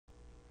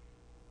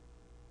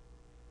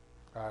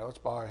All right, let's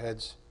bow our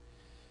heads.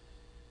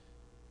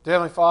 Dear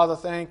Heavenly Father,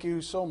 thank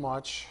you so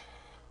much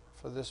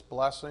for this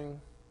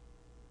blessing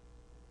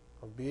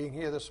of being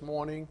here this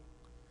morning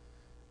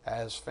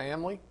as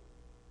family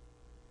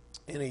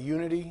in a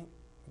unity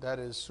that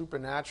is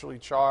supernaturally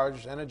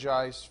charged,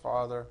 energized,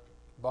 Father,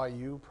 by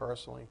you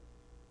personally.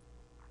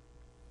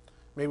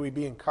 May we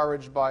be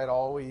encouraged by it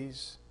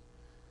always.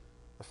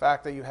 The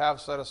fact that you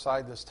have set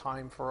aside this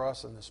time for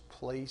us in this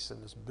place,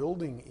 in this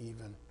building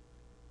even,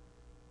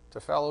 to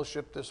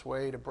fellowship this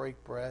way, to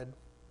break bread.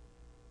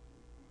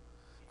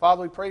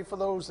 Father, we pray for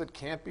those that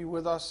can't be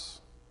with us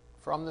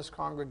from this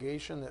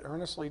congregation, that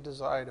earnestly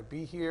desire to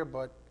be here,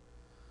 but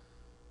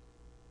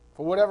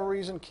for whatever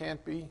reason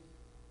can't be.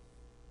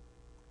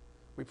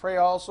 We pray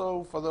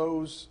also for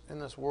those in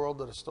this world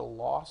that are still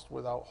lost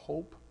without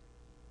hope,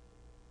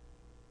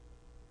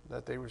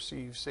 that they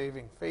receive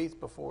saving faith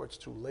before it's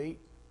too late.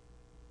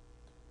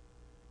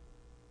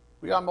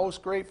 We are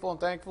most grateful and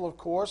thankful, of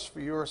course, for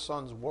your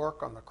Son's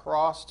work on the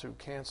cross to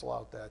cancel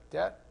out that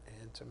debt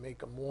and to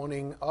make a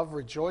morning of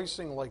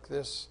rejoicing like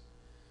this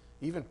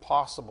even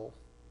possible.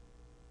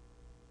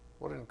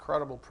 What an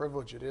incredible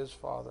privilege it is,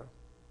 Father.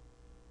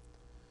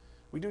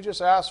 We do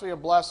just ask for your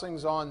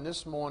blessings on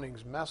this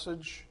morning's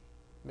message.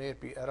 May it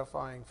be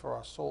edifying for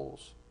our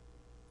souls.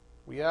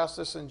 We ask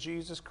this in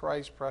Jesus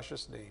Christ's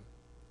precious name.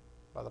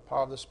 By the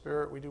power of the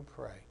Spirit we do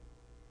pray.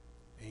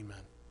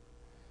 Amen.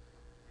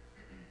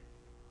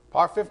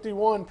 Part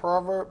 51,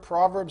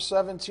 Proverbs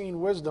 17,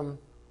 Wisdom.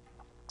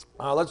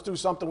 Let's do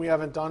something we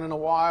haven't done in a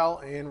while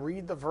and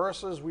read the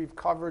verses we've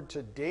covered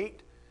to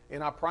date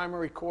in our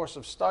primary course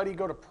of study.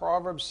 Go to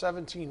Proverbs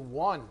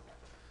 17:1.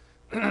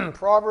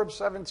 Proverbs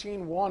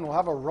 17:1. We'll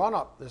have a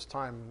run-up this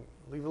time.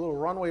 Leave a little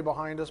runway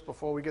behind us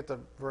before we get to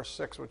verse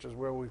 6, which is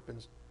where we've been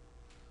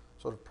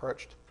sort of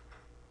perched.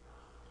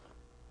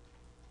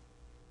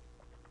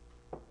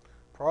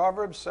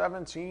 Proverbs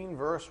 17,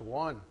 verse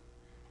 1.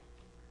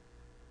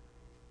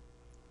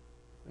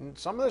 And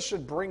some of this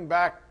should bring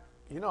back,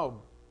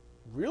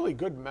 really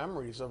good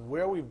memories of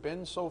where we've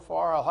been so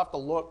far. I'll have to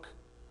look.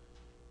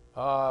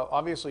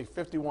 Obviously,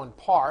 51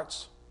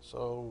 parts,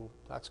 so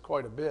that's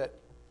quite a bit.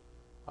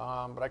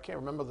 But I can't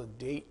remember the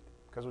date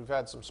because we've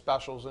had some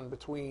specials in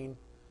between.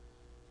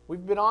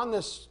 We've been on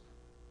this,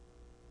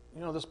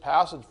 this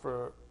passage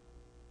for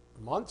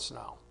months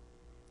now.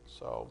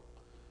 So,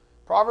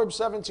 Proverbs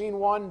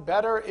 17:1,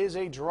 better is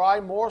a dry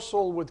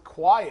morsel with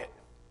quiet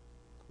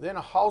than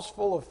a house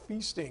full of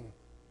feasting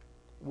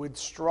with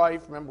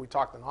strife. Remember, we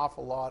talked an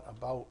awful lot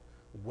about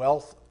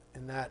wealth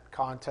in that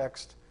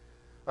context.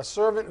 A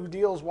servant who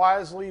deals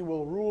wisely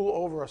will rule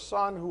over a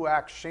son who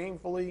acts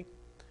shamefully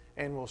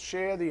and will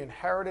share the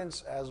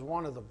inheritance as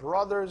one of the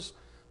brothers.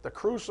 The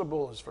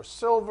crucible is for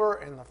silver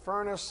and the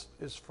furnace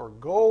is for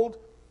gold.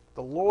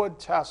 The Lord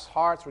tests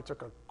hearts. We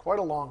took quite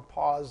a long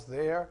pause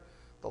there.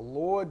 The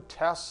Lord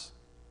tests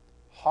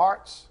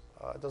hearts.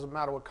 It doesn't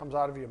matter what comes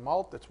out of your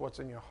mouth. It's what's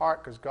in your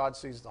heart because God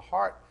sees the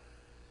heart.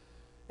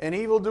 An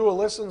evildoer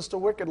listens to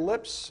wicked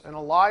lips, and a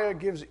liar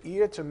gives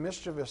ear to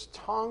mischievous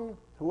tongue.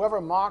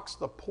 Whoever mocks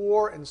the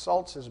poor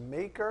insults his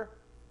maker.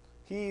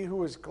 He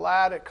who is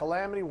glad at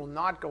calamity will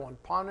not go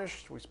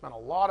unpunished. We spent a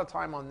lot of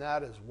time on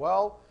that as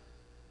well.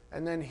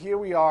 And then here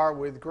we are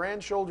with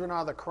grandchildren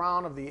are the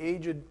crown of the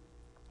aged,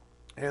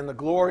 and the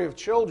glory of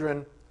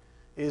children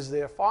is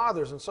their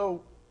fathers. And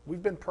so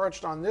we've been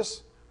perched on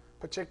this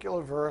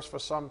particular verse for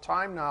some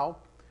time now.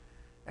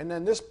 And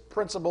then this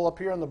principle up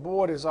here on the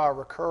board is our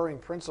recurring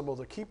principle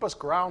to keep us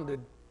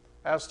grounded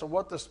as to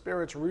what the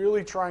Spirit's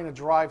really trying to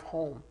drive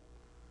home.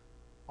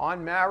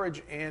 On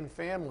marriage and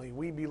family,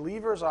 we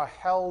believers are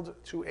held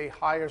to a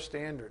higher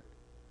standard.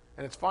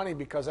 And it's funny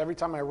because every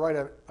time I write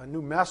a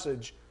new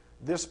message,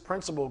 this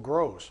principle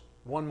grows.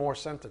 One more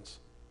sentence.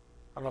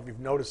 I don't know if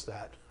you've noticed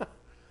that.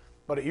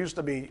 But it used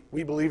to be,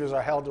 we believers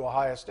are held to a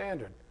higher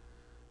standard.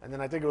 And then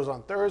I think it was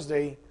on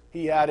Thursday,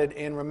 he added,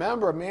 and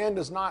remember, man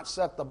does not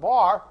set the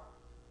bar.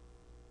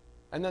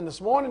 And then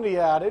this morning he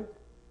added,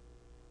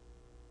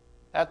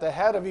 at the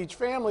head of each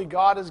family,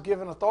 God has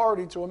given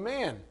authority to a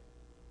man.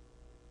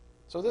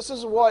 So this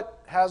is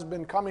what has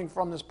been coming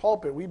from this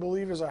pulpit. We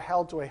believers are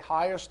held to a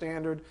higher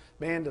standard.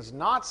 Man does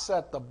not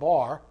set the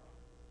bar.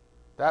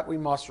 That we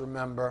must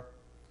remember.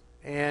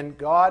 And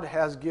God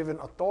has given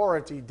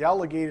authority,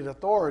 delegated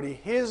authority,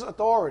 His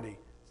authority.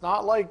 It's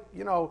not like,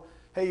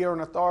 hey, you're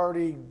an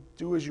authority,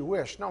 do as you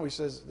wish. No, He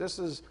says, this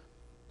is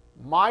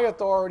my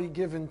authority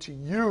given to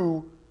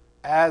you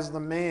as the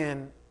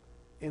man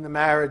in the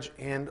marriage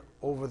and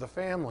over the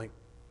family.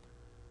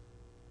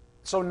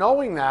 So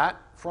knowing that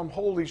from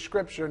Holy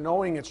Scripture,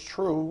 knowing it's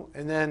true,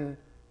 and then,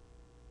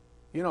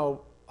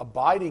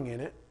 abiding in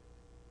it,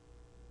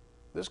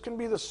 this can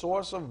be the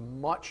source of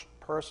much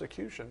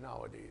persecution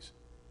nowadays.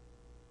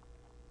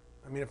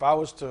 I mean, if I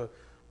was to,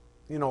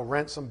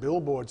 rent some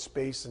billboard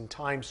space in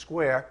Times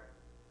Square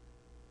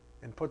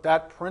and put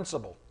that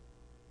principle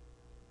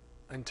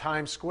in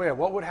Times Square,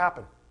 what would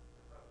happen?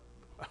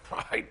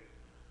 Right?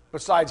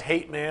 Besides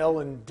hate mail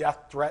and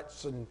death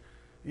threats and,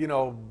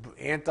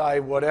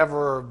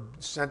 anti-whatever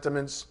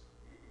sentiments.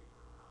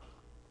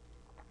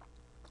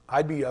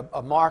 I'd be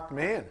a marked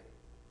man.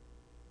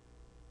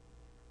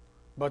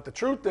 But the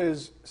truth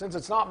is, since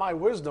it's not my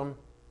wisdom,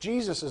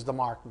 Jesus is the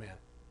marked man.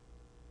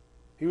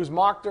 He was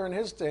marked during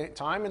his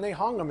time, and they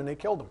hung him and they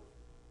killed him.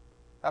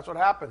 That's what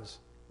happens,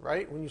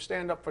 right, when you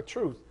stand up for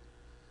truth.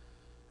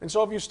 And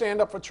so if you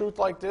stand up for truth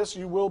like this,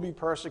 you will be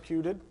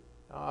persecuted.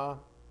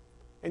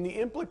 And the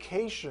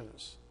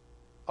implications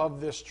of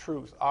this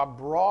truth are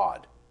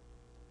broad.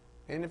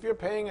 And if you're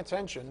paying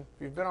attention,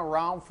 if you've been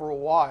around for a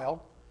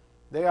while,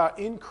 they are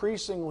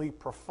increasingly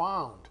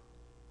profound.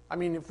 I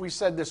mean, if we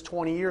said this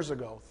 20 years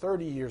ago,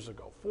 30 years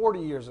ago,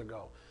 40 years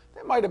ago,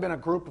 there might have been a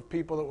group of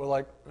people that were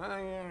like,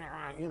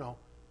 you know.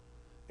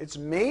 It's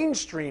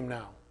mainstream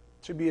now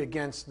to be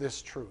against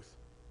this truth.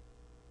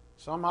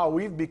 Somehow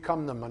we've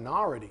become the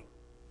minority,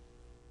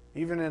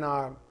 even in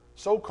our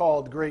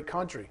so-called great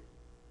country,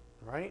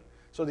 right?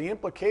 So the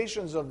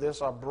implications of this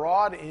are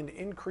broad and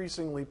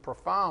increasingly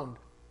profound.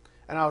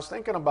 And I was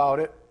thinking about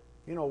it,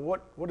 you know,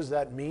 what does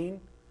that mean?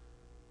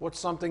 What's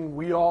something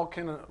we all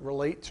can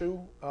relate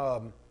to?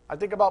 I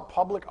think about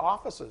public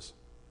offices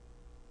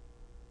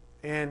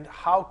and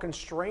how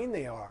constrained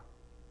they are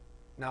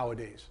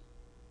nowadays.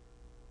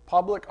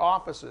 Public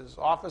offices,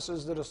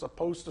 offices that are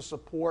supposed to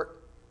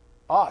support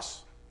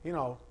us, you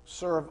know,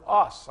 serve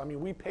us. I mean,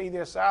 we pay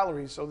their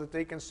salaries so that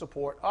they can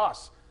support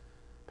us,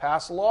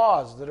 pass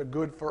laws that are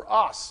good for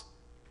us.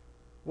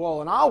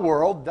 Well, in our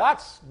world,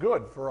 that's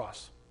good for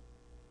us.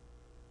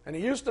 And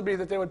it used to be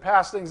that they would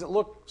pass things that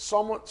look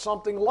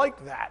something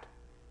like that.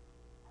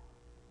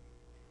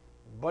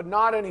 But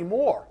not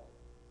anymore.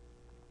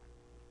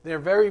 They're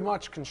very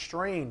much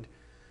constrained.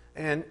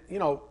 And, you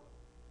know,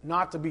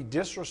 not to be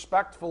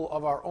disrespectful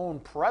of our own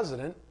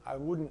president, I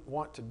wouldn't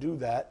want to do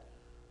that.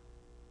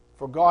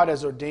 For God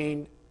has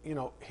ordained, you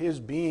know, his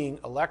being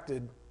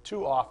elected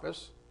to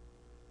office.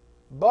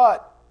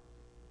 But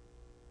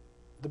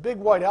the big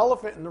white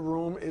elephant in the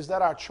room is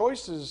that our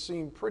choices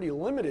seem pretty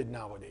limited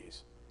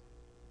nowadays.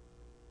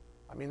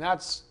 I mean,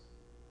 that's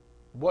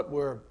what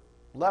we're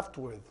left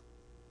with.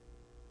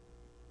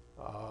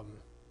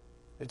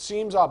 It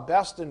seems our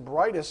best and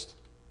brightest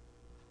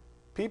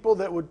people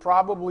that would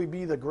probably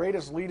be the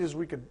greatest leaders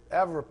we could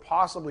ever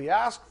possibly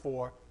ask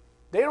for,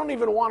 they don't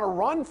even want to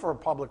run for a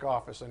public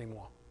office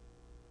anymore.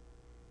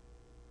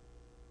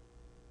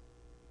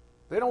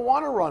 They don't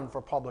want to run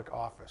for public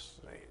office.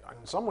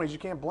 In some ways, you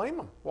can't blame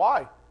them.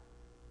 Why?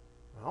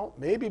 Well,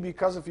 maybe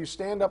because if you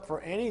stand up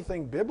for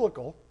anything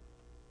biblical,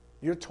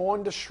 you're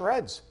torn to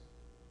shreds.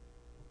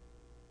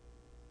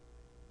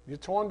 You're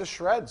torn to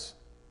shreds.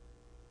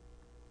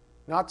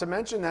 Not to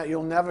mention that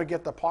you'll never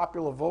get the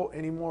popular vote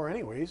anymore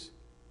anyways.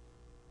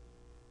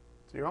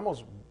 So you're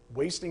almost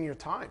wasting your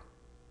time.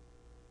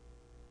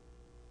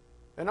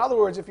 In other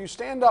words, if you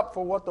stand up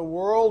for what the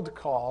world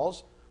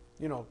calls,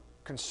 you know,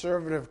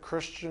 conservative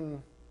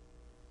Christian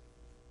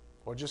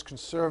or just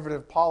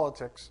conservative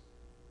politics,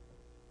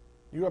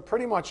 you are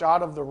pretty much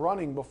out of the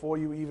running before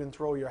you even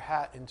throw your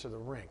hat into the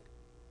ring.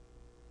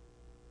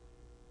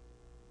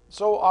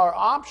 So our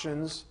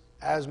options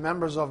as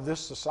members of this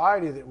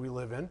society that we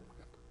live in,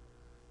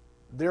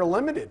 they're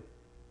limited.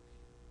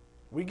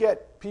 We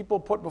get people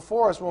put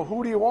before us, well,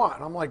 who do you want?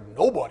 And I'm like,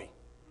 nobody.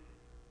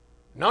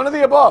 None of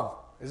the above.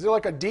 Is there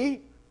like a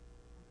D?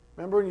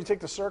 Remember when you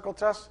take the circle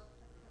test?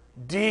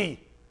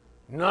 D.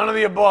 None of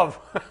the above.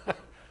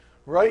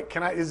 Right?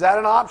 Is that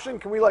an option?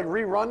 Can we like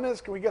rerun this?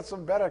 Can we get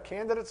some better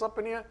candidates up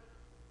in here?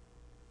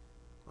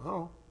 I don't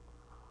know.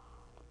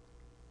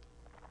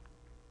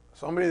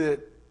 Somebody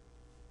that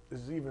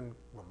is even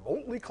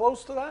remotely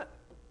close to that?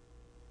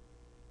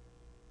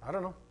 I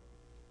don't know.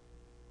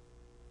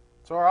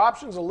 So our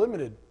options are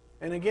limited.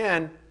 And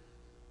again,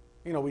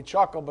 you know, we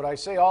chuckle, but I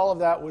say all of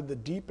that with the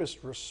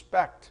deepest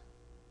respect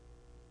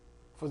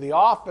for the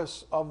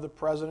office of the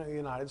President of the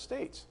United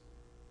States.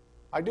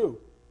 I do.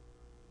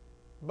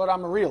 But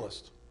I'm a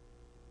realist,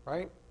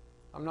 right?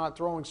 I'm not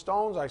throwing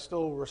stones. I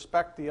still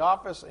respect the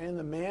office and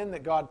the man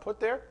that God put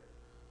there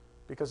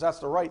because that's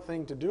the right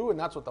thing to do and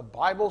that's what the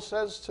Bible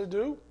says to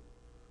do.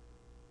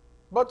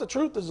 But the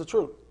truth is the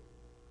truth.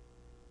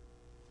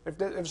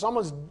 If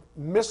someone's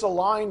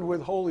misaligned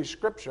with Holy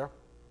Scripture,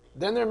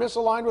 then they're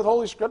misaligned with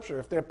Holy Scripture.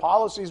 If their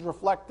policies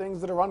reflect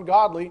things that are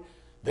ungodly,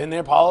 then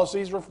their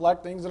policies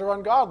reflect things that are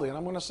ungodly. And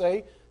I'm going to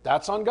say,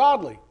 that's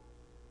ungodly.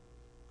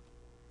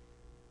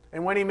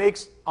 And when he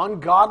makes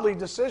ungodly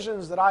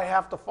decisions that I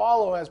have to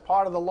follow as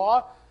part of the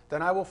law,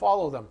 then I will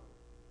follow them.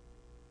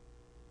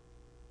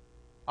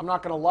 I'm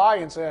not going to lie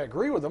and say I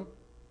agree with them,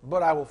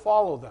 but I will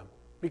follow them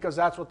because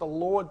that's what the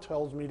Lord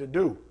tells me to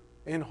do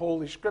in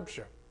Holy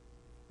Scripture.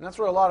 And that's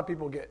where a lot of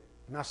people get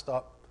messed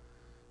up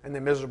and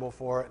they're miserable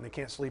for it and they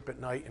can't sleep at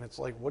night. And it's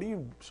like, what are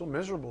you so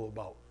miserable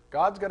about?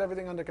 God's got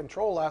everything under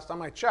control last time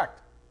I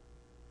checked.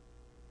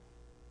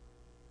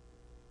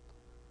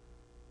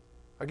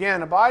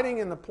 Again, abiding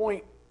in the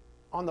point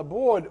on the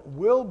board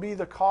will be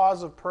the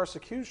cause of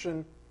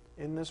persecution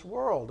in this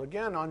world.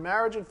 Again, on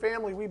marriage and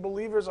family, we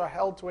believers are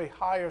held to a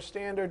higher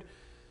standard.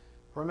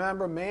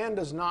 Remember, man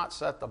does not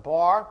set the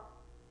bar.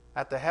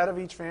 At the head of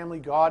each family,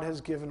 God has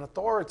given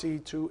authority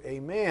to a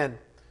man.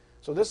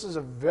 So this is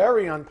a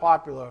very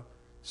unpopular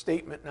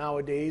statement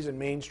nowadays in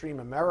mainstream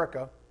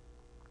America,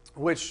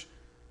 which,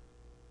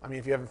 I mean,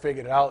 if you haven't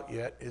figured it out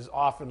yet, is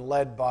often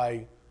led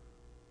by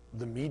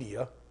the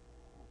media.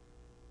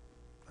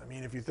 I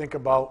mean, if you think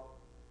about,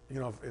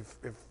 if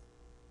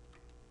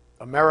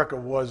America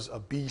was a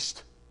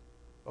beast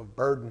of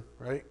burden,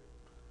 right?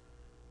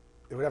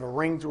 It would have a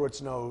ring through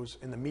its nose,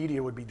 and the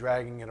media would be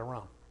dragging it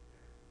around.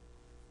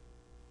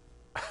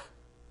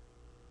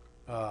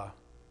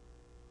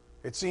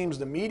 It seems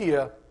the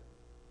media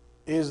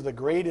is the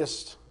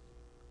greatest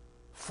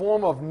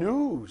form of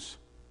news,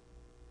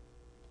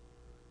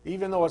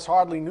 even though it's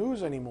hardly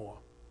news anymore.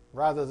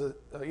 Rather,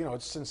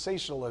 it's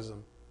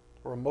sensationalism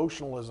or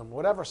emotionalism,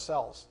 whatever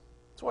sells.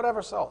 It's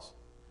whatever sells.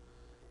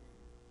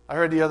 I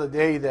heard the other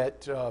day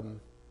that, and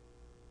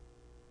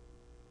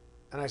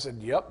I said,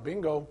 yep,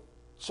 bingo.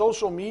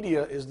 Social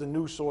media is the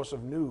new source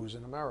of news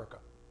in America.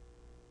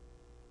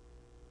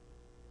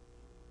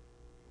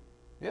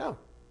 Yeah,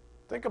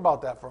 think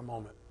about that for a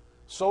moment.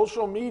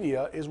 Social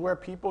media is where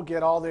people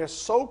get all their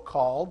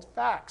so-called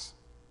facts.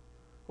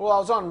 Well, I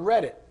was on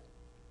Reddit.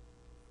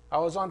 I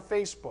was on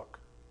Facebook.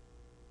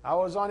 I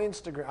was on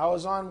Instagram. I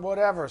was on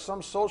whatever,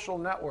 some social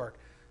network.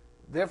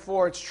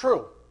 Therefore, it's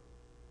true.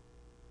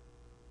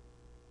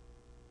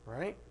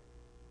 Right?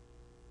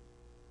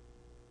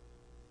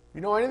 You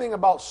know anything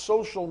about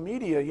social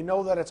media, you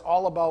know that it's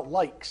all about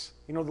likes.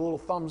 You know the little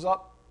thumbs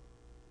up?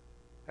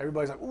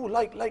 Everybody's like, ooh,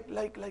 like.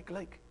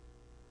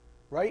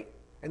 Right?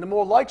 And the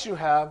more likes you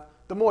have,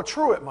 the more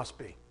true it must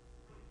be.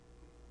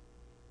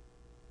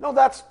 No,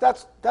 that's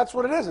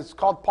what it is. It's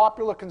called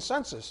popular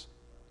consensus.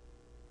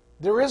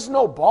 There is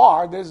no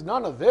bar. There's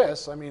none of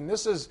this. I mean,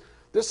 this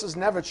has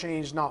never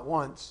changed, not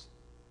once.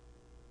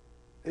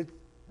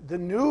 The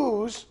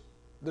news,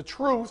 the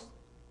truth,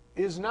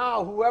 is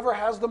now whoever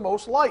has the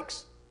most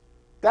likes.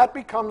 That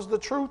becomes the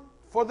truth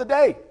for the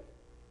day.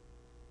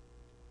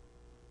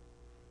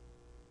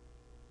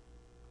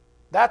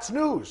 That's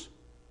news.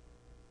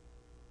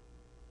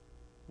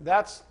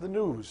 That's the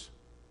news.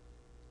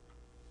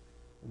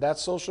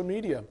 That's social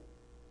media.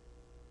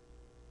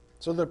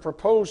 So the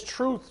proposed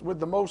truth with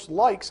the most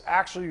likes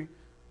actually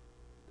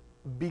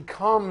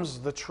becomes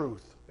the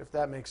truth, if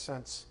that makes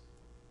sense.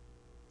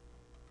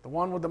 The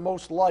one with the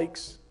most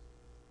likes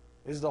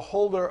is the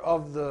holder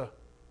of the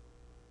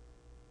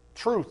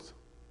truth.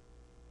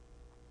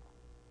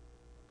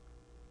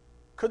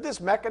 Could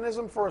this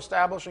mechanism for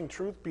establishing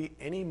truth be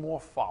any more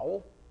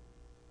foul?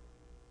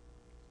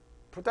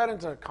 Put that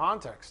into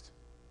context.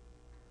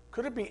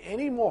 Could it be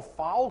any more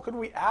foul? Could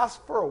we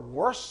ask for a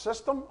worse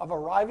system of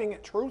arriving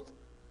at truth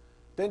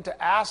than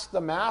to ask the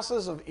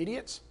masses of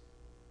idiots?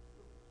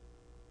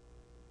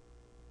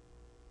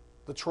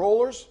 The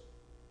trollers?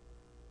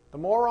 The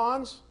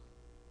morons?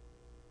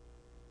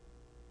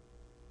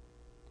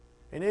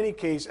 In any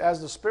case, as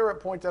the Spirit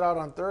pointed out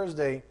on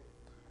Thursday,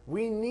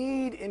 we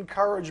need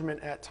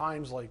encouragement at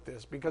times like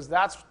this because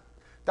that's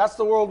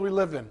the world we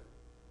live in.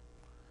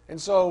 And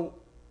so,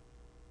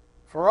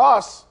 for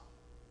us,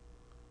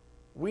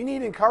 we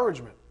need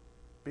encouragement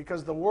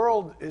because the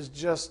world is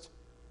just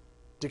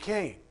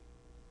decaying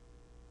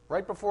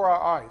right before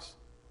our eyes.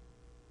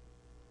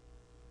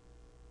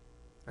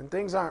 And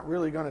things aren't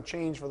really going to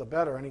change for the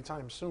better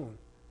anytime soon.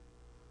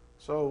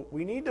 So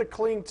we need to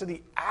cling to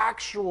the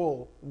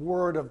actual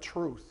word of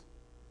truth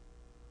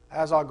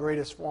as our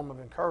greatest form of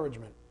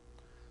encouragement.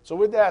 So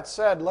with that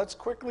said, let's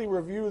quickly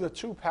review the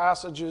two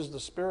passages the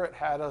Spirit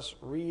had us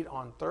read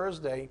on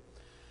Thursday.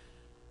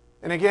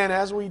 And again,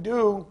 as we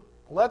do,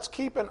 let's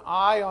keep an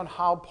eye on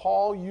how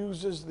Paul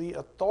uses the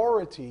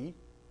authority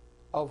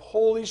of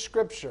Holy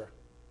Scripture.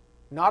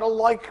 Not a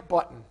like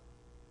button.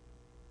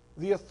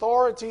 The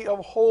authority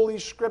of Holy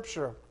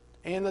Scripture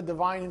and the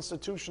divine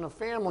institution of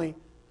family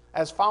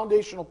as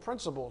foundational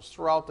principles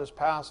throughout this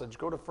passage.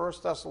 Go to 1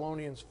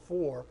 Thessalonians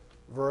 4,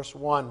 verse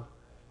 1.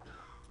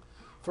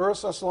 1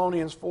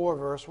 Thessalonians 4,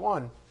 verse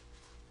 1.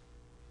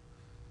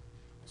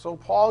 So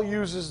Paul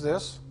uses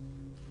this.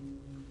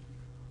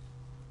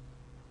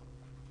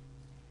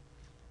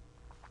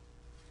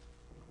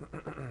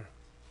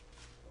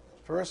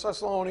 First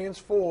Thessalonians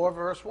 4,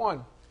 verse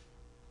 1.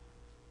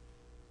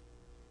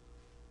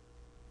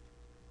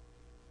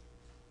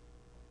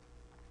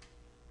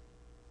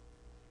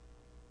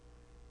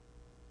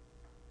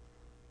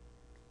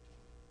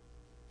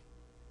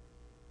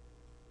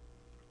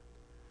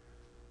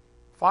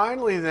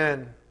 Finally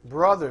then,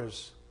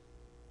 brothers,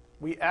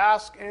 we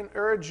ask and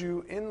urge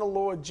you in the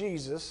Lord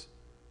Jesus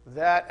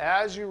that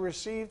as you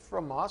received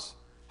from us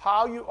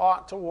how you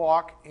ought to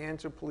walk and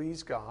to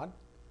please God,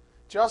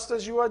 just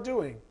as you are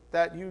doing,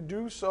 that you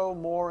do so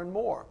more and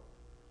more.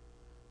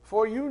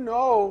 For you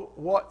know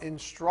what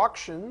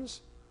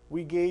instructions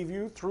we gave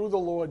you through the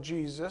Lord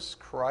Jesus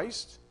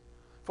Christ.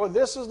 For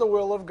this is the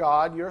will of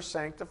God, your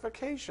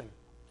sanctification,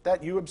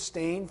 that you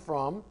abstain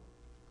from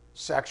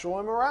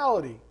sexual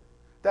immorality,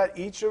 that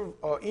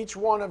each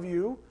one of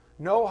you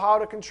know how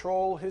to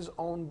control his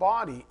own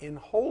body in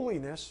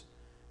holiness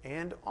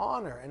and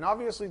honor. And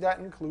obviously that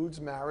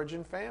includes marriage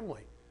and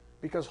family.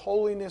 because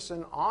holiness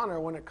and honor,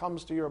 when it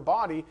comes to your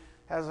body,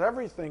 has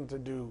everything to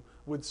do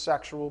with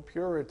sexual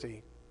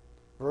purity.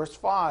 Verse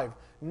 5,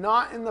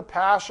 not in the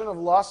passion of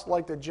lust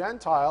like the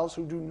Gentiles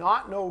who do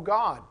not know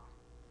God,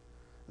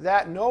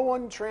 that no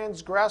one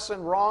transgress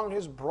and wrong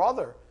his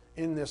brother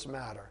in this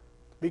matter,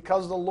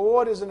 because the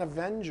Lord is an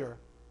avenger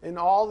in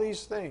all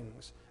these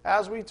things,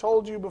 as we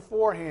told you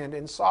beforehand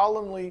and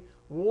solemnly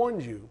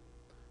warned you.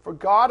 For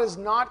God has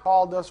not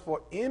called us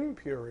for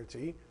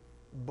impurity,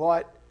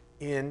 but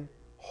in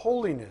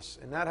holiness.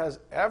 And that has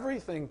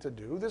everything to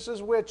do. This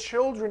is where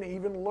children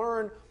even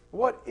learn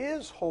what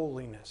is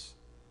holiness.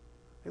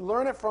 They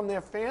learn it from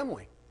their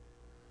family.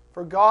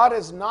 For God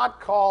has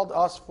not called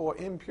us for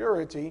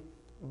impurity,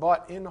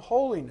 but in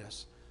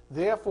holiness.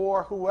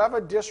 Therefore, whoever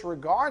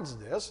disregards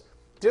this,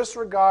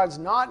 disregards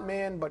not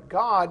man, but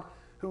God,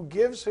 who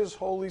gives his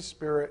Holy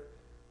Spirit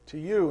to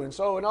you. And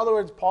so, in other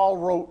words, Paul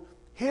wrote,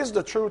 here's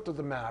the truth of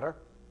the matter.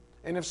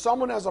 And if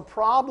someone has a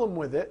problem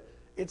with it,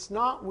 it's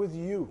not with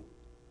you.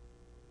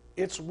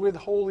 It's with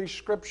Holy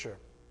Scripture.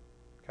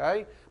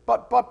 Okay?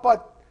 But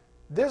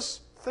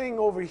this thing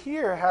over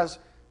here has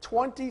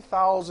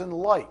 20,000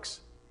 likes.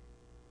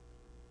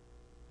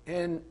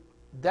 And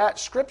that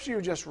scripture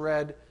you just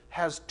read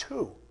has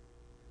 2.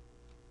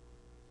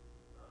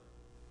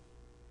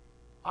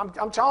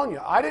 I'm telling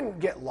you, I didn't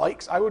get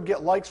likes. I would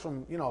get likes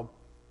from,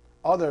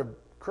 other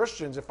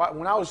Christians.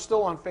 When I was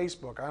still on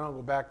Facebook, I don't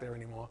go back there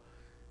anymore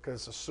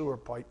because it's a sewer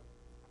pipe.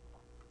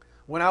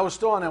 When I was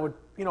still on, I would,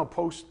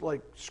 post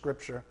like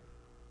scripture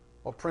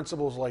or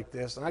principles like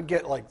this, and I'd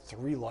get like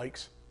 3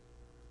 likes,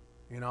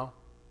 and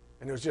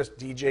it was just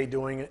DJ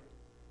doing it.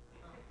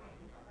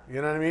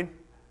 You know what I mean?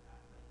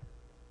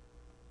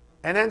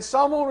 And then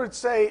someone would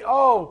say,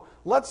 oh,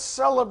 let's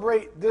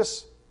celebrate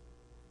this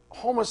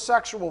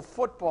homosexual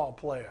football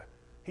player.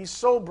 He's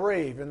so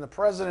brave. And the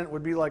president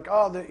would be like,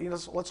 oh,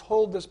 let's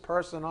hold this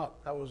person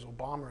up. That was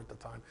Obama at the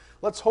time.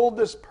 Let's hold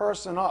this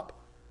person up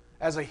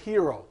as a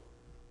hero.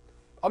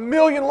 1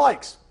 million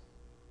likes.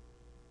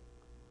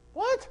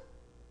 What?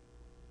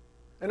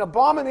 An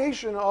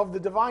abomination of the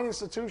divine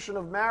institution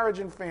of marriage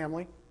and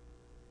family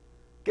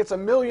gets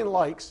 1 million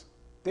likes.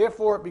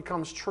 Therefore, it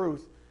becomes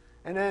truth.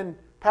 And then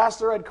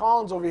Pastor Ed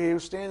Collins over here,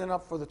 who's standing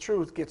up for the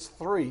truth, gets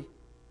 3,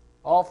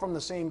 all from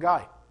the same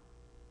guy.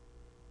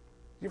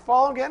 You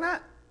follow I'm getting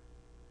at?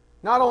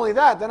 Not only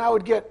that, then I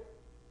would get,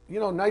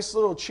 nice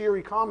little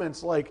cheery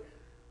comments like,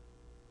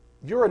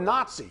 you're a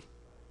Nazi.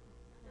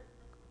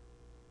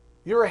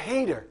 You're a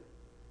hater.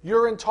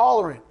 You're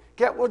intolerant.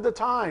 Get with the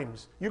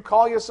times. You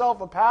call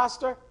yourself a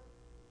pastor?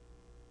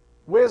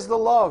 Where's the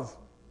love?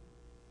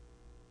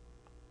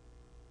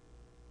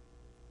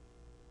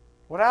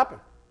 What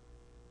happened?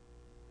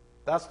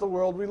 That's the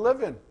world we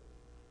live in.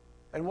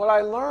 And what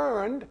I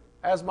learned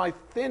as my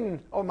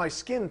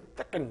skin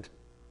thickened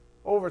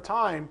over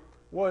time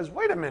was,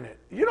 wait a minute,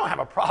 you don't have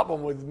a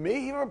problem with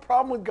me, you have a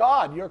problem with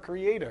God, your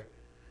creator.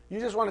 You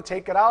just want to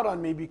take it out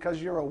on me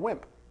because you're a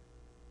wimp.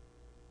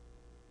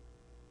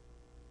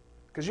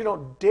 Because you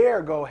don't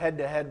dare go head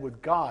to head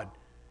with God,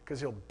 because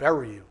he'll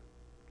bury you.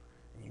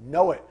 You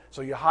know it,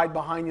 so you hide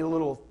behind your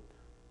little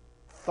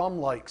thumb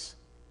likes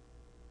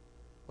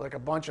like a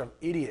bunch of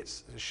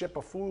idiots, a ship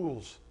of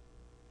fools.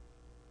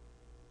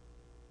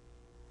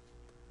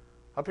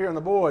 Up here on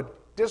the board,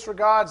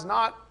 disregards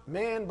not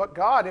man but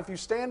God. If you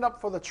stand up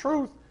for the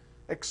truth,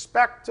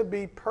 expect to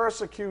be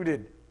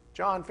persecuted.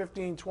 John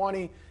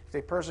 15:20, if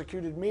they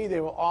persecuted me, they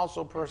will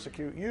also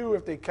persecute you.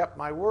 If they kept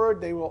my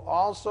word, they will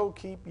also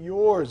keep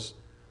yours.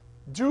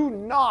 Do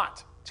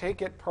not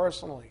take it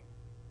personally.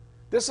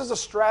 This is a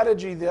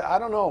strategy that, I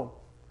don't know,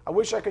 I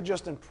wish I could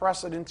just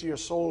impress it into your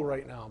soul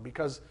right now,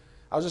 because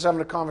I was just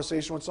having a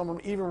conversation with someone,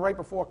 even right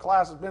before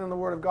class, has been in the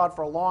Word of God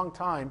for a long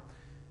time,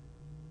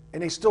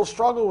 and they still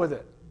struggle with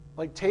it,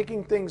 like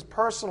taking things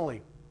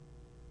personally.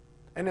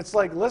 And it's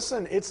like,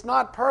 listen, it's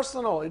not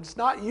personal. It's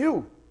not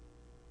you.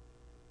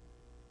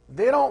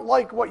 They don't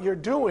like what you're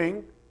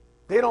doing.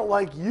 They don't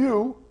like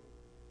you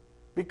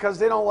because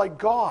they don't like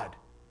God.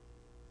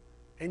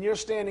 And you're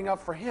standing up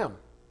for Him.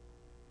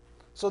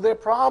 So their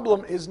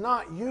problem is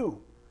not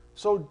you.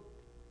 So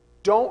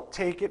don't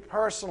take it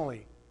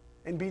personally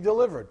and be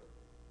delivered.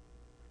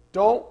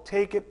 Don't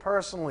take it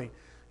personally.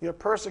 Your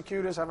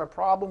persecutors have a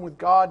problem with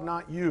God,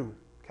 not you.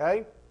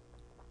 Okay?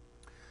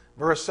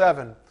 Verse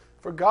 7.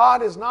 For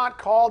God has not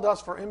called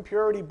us for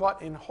impurity,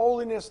 but in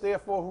holiness.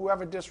 Therefore,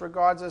 whoever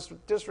disregards us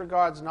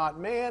disregards not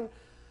man,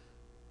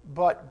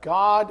 but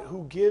God,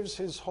 who gives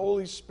His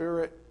Holy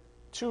Spirit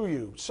to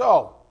you.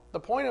 So, the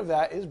point of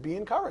that is be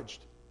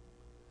encouraged.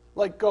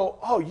 Like go,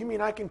 oh, you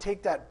mean I can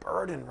take that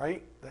burden,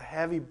 right? The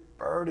heavy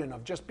burden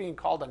of just being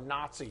called a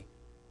Nazi.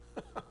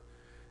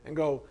 And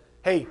go,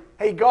 hey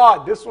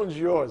God, this one's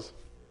yours.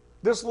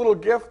 This little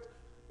gift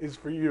is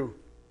for you.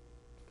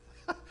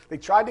 They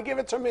tried to give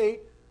it to me.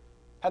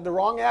 Had the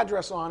wrong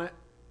address on it,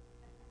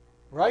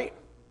 right?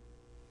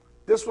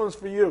 This one's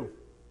for you.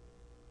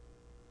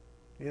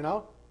 You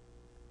know?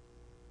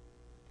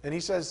 And He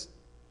says,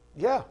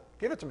 yeah,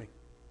 give it to me.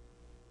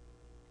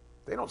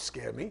 They don't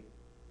scare me.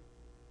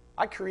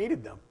 I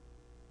created them.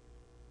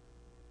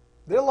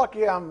 They're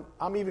lucky I'm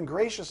even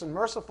gracious and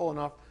merciful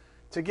enough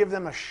to give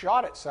them a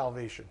shot at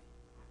salvation.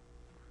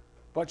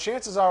 But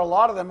chances are a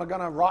lot of them are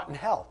going to rot in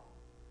hell.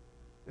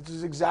 This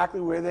is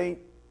exactly where they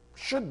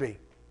should be,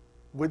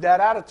 with that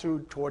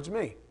attitude towards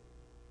me.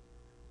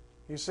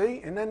 You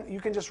see? And then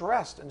you can just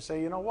rest and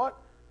say, you know what?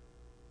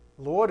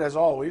 Lord, as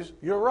always,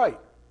 you're right.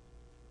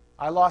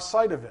 I lost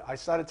sight of it. I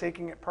started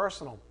taking it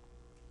personal.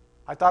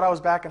 I thought I was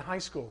back in high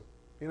school,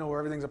 where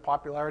everything's a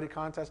popularity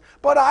contest.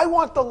 But I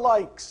want the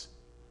likes.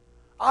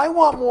 I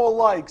want more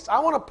likes. I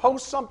want to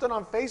post something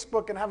on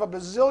Facebook and have a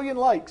bazillion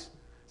likes.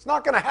 It's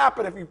not going to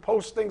happen if you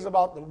post things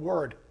about the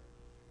Word.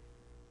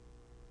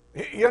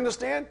 You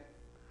understand?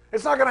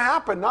 It's not going to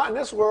happen. Not in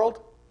this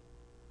world.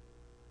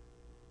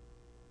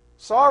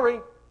 Sorry.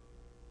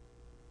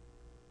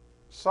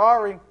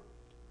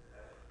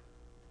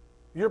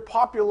 Your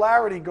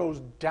popularity goes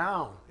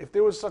down. If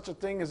there was such a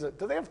thing as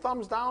do they have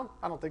thumbs down?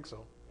 I don't think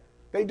so.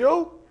 They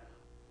do?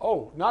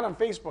 Oh, not on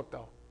Facebook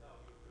though.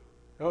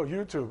 Oh,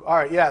 YouTube. All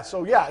right, yeah.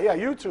 So yeah,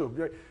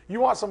 YouTube. You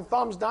want some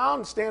thumbs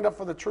down? Stand up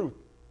for the truth.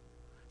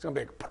 It's going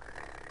to be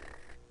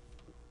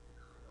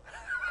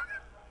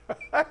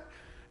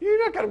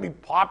You're not going to be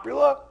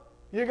popular.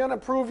 You're going to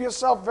prove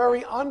yourself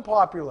very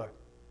unpopular.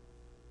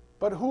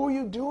 But who are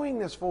you doing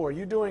this for? Are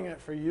you doing it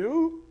for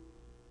you?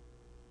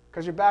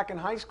 Because you're back in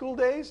high school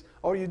days?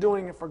 Or are you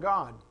doing it for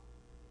God?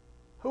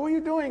 Who are you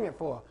doing it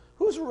for?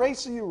 Whose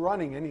race are you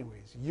running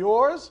anyways?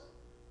 Yours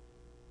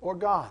or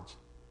God's?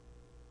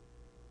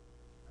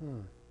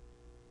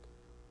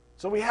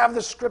 So we have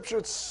this scripture.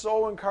 It's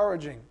so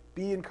encouraging.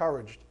 Be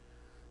encouraged.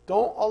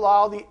 Don't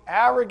allow the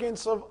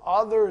arrogance of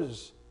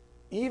others,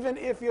 even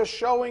if you're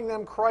showing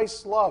them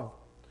Christ's love,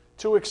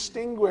 to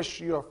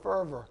extinguish your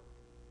fervor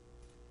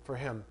for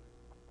Him.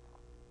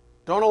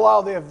 Don't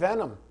allow their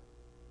venom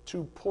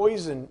to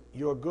poison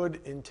your good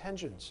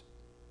intentions.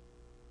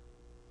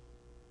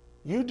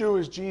 You do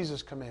as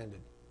Jesus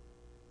commanded.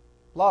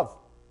 Love.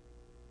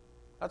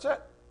 That's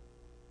it.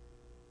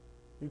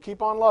 You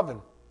keep on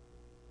loving.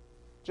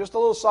 Just a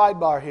little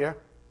sidebar here.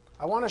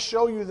 I want to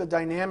show you the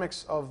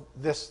dynamics of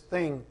this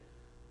thing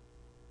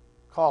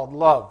called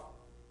love.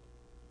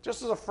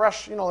 Just as a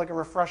fresh, like a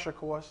refresher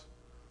course.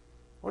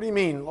 What do you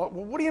mean?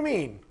 What do you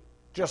mean?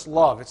 Just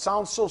love. It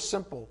sounds so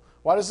simple.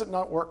 Why does it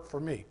not work for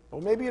me?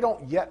 Well, maybe you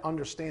don't yet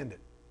understand it.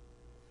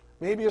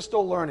 Maybe you're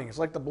still learning. It's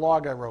like the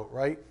blog I wrote,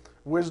 right?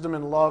 Wisdom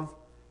and love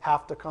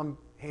have to come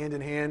hand in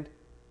hand,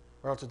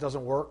 or else it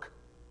doesn't work.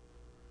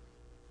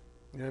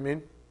 You know what I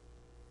mean?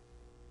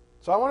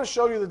 So I want to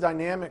show you the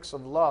dynamics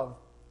of love,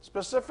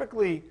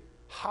 specifically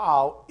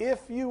how,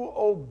 if you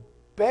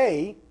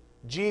obey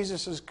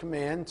Jesus'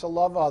 command to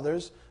love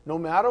others, no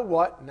matter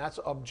what, and that's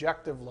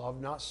objective love,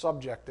 not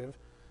subjective.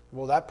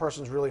 Well, that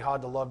person's really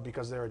hard to love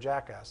because they're a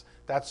jackass.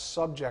 That's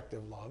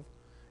subjective love.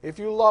 If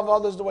you love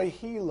others the way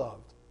He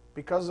loved,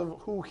 because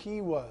of who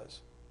He was,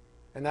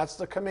 and that's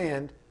the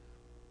command,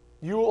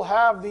 you will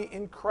have the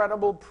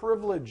incredible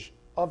privilege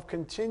of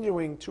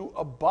continuing to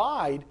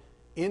abide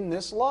in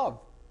this love.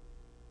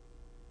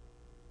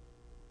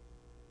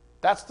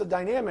 That's the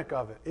dynamic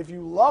of it. If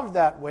you love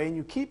that way and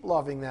you keep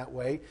loving that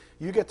way,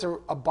 you get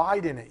to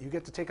abide in it. You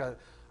get to take a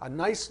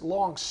nice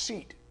long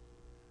seat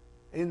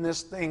in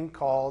this thing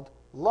called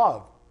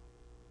love.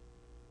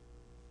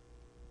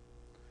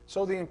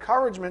 So the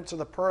encouragement to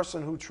the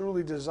person who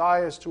truly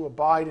desires to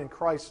abide in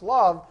Christ's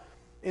love,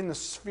 in the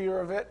sphere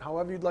of it,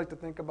 however you'd like to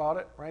think about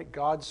it, right?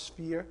 God's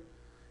sphere,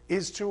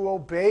 is to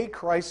obey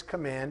Christ's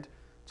command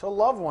to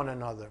love one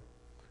another.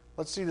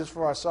 Let's see this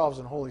for ourselves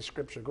in Holy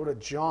Scripture. Go to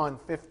John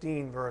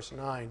 15, verse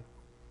 9.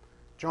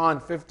 John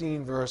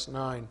 15, verse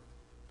 9.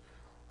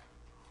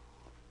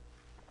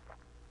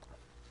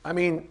 I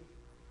mean,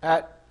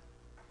 at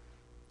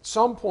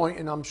some point,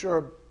 and I'm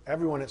sure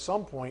everyone at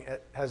some point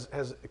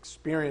has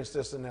experienced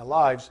this in their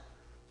lives,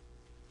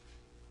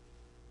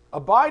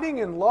 abiding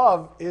in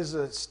love is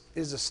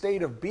a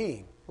state of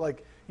being.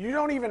 Like, you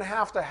don't even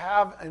have to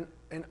have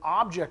an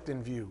object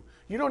in view.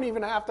 You don't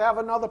even have to have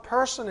another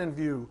person in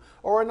view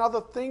or another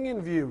thing in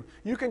view.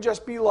 You can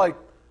just be like,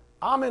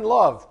 I'm in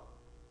love.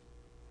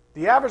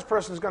 The average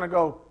person is going to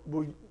go,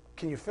 well,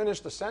 can you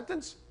finish the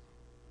sentence?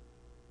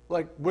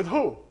 Like, with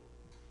who?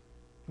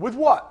 With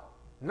what?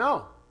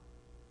 No.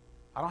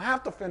 I don't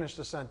have to finish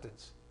the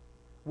sentence.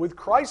 With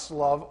Christ's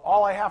love,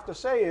 all I have to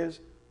say is,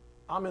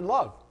 I'm in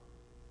love.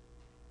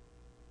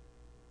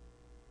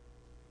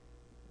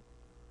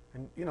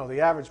 And,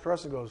 the average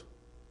person goes,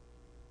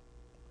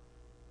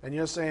 and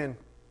you're saying,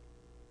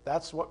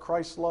 that's what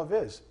Christ's love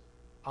is.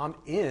 I'm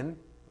in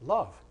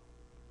love.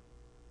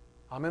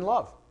 I'm in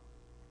love.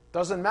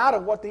 Doesn't matter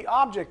what the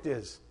object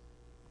is.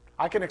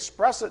 I can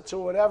express it to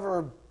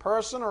whatever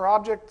person or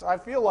object I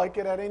feel like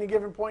it at any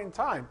given point in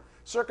time.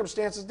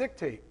 Circumstances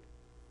dictate.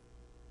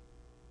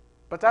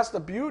 But that's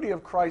the beauty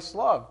of Christ's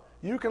love.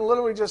 You can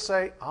literally just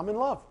say, I'm in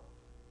love.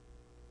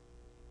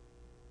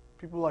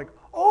 People are like,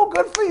 oh,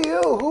 good for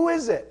you. Who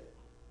is it?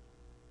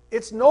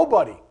 It's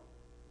nobody.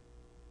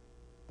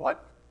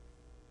 What?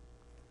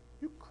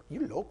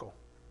 You loco.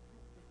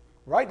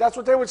 Right? That's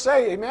what they would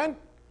say, amen?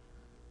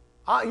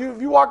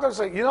 If you walked up and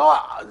say,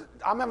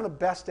 I'm having the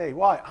best day.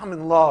 Why? I'm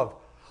in love.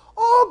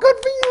 Oh, good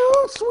for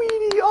you,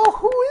 sweetie. Oh,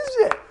 who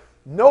is it?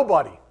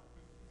 Nobody.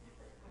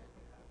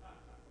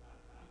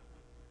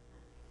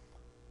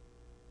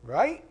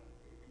 Right?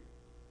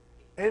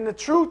 And the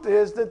truth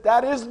is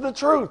that is the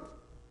truth.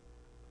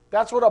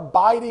 That's what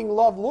abiding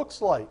love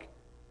looks like.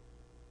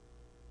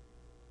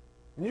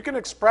 And you can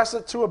express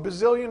it to a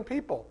bazillion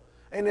people,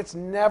 and it's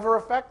never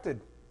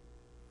affected.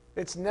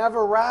 It's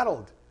never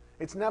rattled.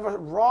 It's never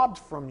robbed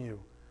from you.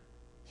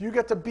 You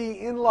get to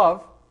be in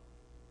love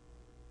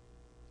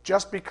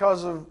just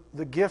because of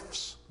the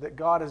gifts that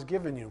God has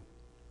given you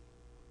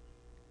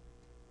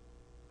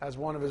as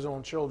one of His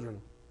own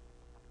children.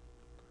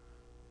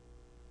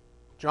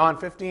 John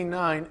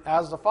 15:9,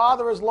 as the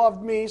Father has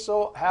loved me,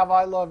 so have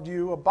I loved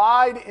you.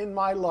 Abide in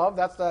my love.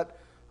 That's that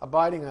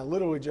abiding I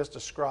literally just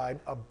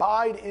described.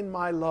 Abide in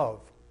my love.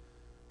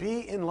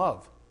 Be in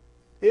love.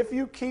 If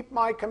you keep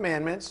my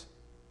commandments,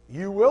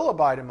 you will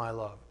abide in my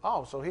love.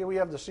 Oh, so here we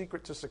have the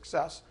secret to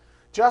success.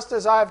 Just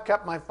as I have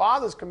kept my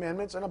Father's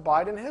commandments and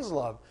abide in His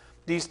love.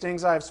 These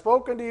things I have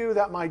spoken to you,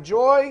 that my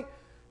joy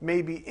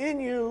may be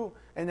in you,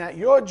 and that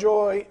your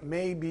joy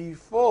may be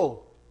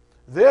full.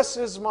 This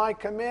is my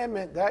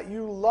commandment, that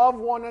you love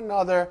one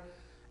another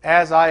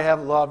as I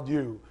have loved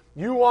you.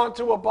 You want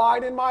to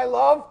abide in my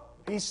love?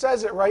 He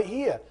says it right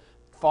here.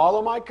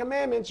 Follow my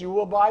commandments, you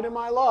will abide in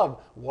my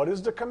love. What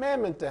is the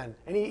commandment then?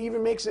 And he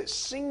even makes it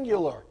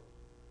singular.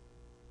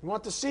 You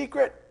want the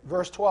secret?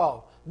 Verse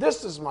 12.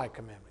 This is my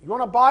commandment. You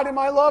want to abide in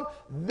my love?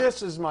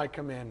 This is my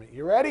commandment.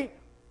 You ready?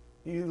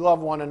 You love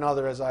one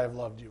another as I have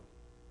loved you.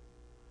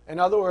 In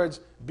other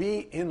words,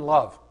 be in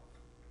love.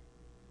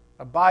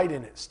 Abide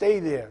in it. Stay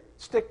there.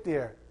 Stick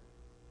there.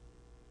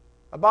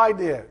 Abide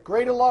there.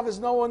 Greater love is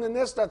no one than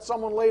this, that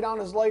someone lay down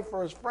his life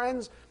for his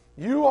friends.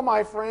 You are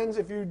my friends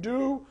if you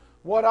do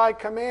what I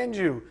command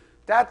you.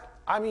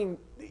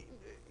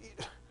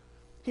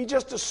 He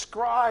just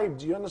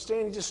described, you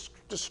understand? He just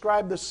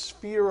described the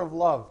sphere of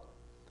love.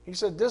 He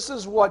said, this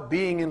is what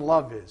being in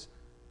love is.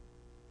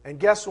 And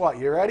guess what?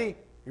 You ready?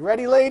 You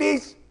ready,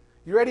 ladies?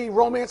 You ready,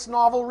 romance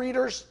novel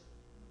readers?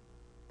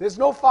 There's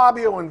no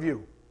Fabio in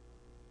view.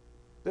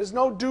 There's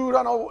no dude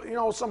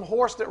on some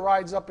horse that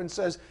rides up and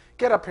says,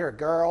 get up here,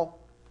 girl.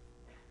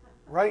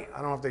 Right?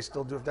 I don't know if they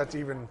still do, if that's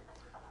even,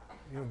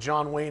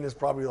 John Wayne is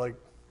probably like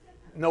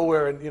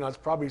nowhere, it's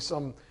probably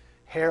some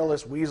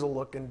hairless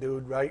weasel-looking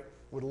dude, right,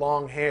 with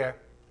long hair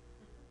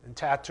and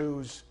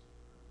tattoos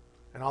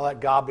and all that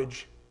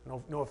garbage.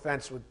 No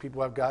offense with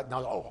people I've got. Now,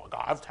 oh,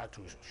 God, I have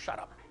tattoos. Shut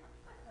up.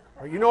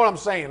 Or, you know what I'm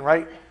saying,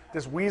 right?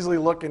 This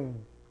weaselly-looking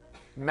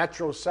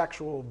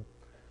metrosexual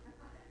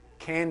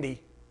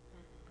candy.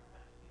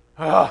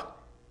 Yeah,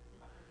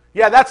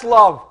 that's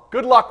love.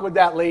 Good luck with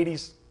that,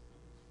 ladies.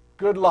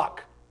 Good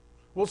luck.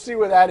 We'll see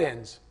where that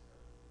ends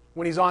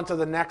when he's on to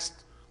the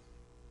next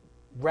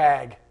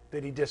rag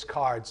that he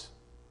discards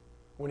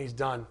when he's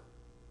done.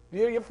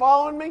 You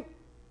following me?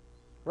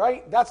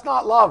 Right? That's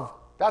not love.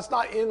 That's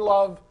not in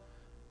love.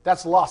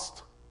 That's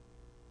lust.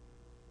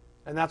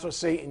 And that's what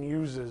Satan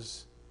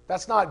uses.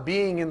 That's not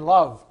being in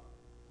love.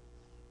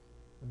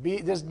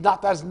 That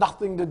has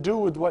nothing to do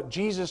with what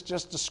Jesus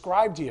just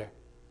described here.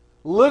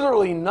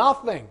 Literally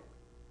nothing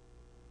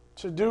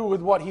to do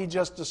with what he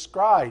just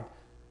described.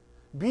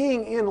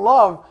 Being in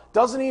love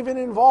doesn't even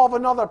involve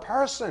another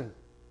person.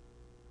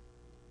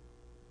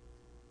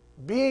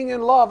 Being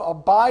in love,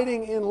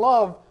 abiding in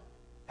love,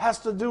 has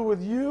to do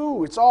with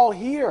you. It's all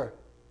here.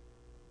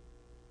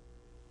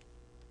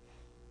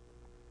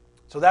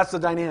 So that's the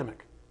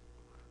dynamic.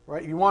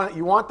 Right? You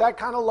want that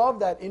kind of love,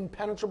 that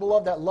impenetrable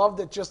love, that love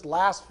that just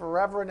lasts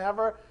forever and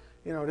ever.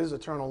 It is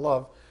eternal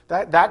love.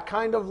 That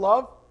kind of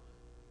love,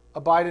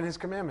 abide in his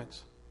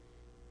commandments.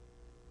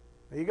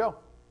 There you go.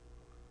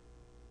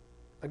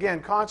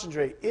 Again,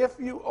 concentrate. If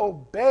you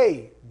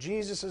obey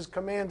Jesus'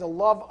 command to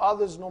love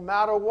others no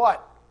matter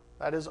what,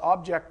 that is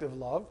objective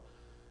love,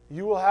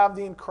 you will have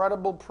the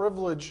incredible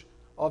privilege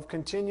of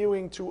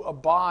continuing to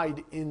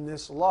abide in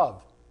this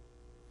love.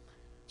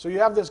 So you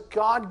have this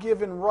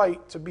God-given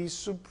right to be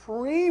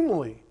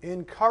supremely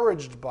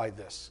encouraged by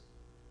this.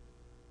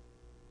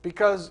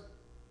 Because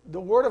the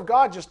Word of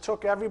God just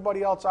took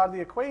everybody else out of the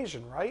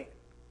equation, right?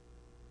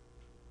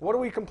 What do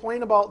we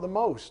complain about the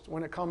most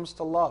when it comes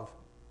to love?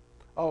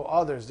 Oh,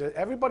 others.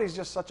 Everybody's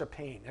just such a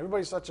pain.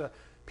 Everybody's such a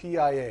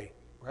PIA,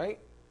 right?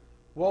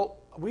 Well,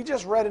 we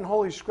just read in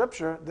Holy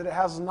Scripture that it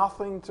has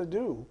nothing to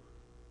do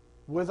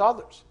with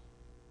others.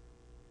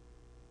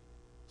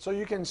 So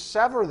you can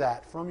sever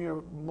that from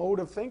your mode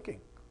of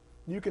thinking.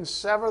 You can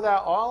sever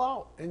that all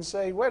out and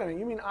say, wait a minute,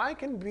 you mean I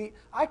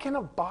can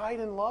abide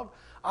in love?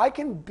 I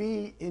can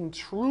be in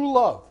true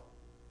love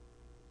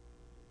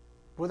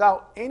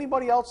without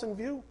anybody else in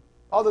view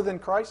other than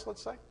Christ,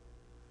 let's say?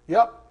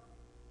 Yep.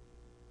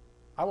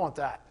 I want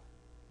that.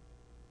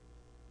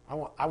 I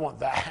want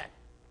that.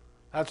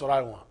 That's what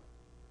I want.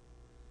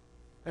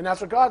 And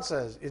that's what God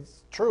says.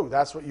 It's true.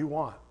 That's what you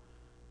want.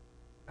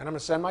 And I'm going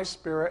to send my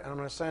Spirit, and I'm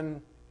going to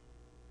send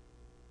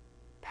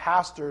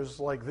pastors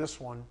like this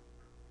one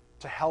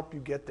to help you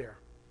get there.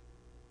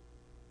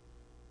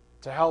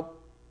 to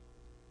help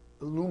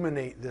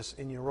illuminate this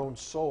in your own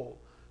soul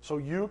so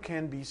you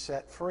can be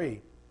set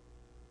free.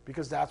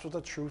 Because that's what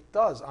the truth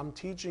does. I'm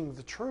teaching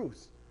the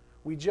truth.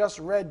 We just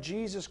read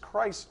Jesus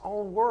Christ's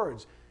own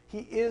words.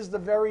 He is the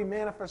very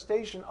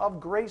manifestation of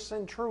grace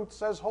and truth,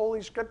 says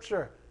Holy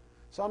Scripture.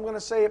 So I'm going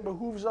to say it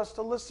behooves us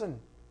to listen.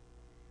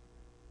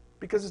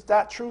 Because it's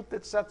that truth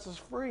that sets us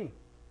free.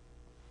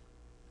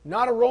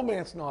 Not a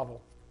romance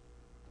novel.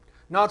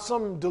 Not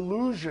some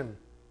delusion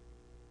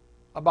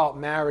about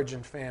marriage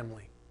and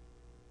family.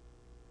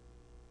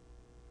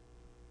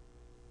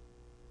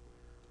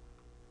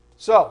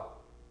 So,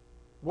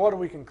 what do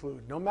we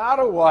conclude? No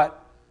matter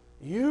what,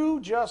 you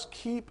just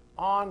keep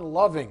on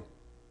loving.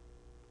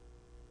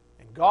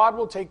 And God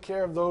will take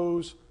care of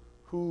those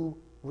who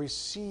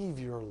receive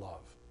your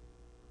love.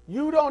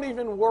 You don't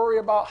even worry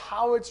about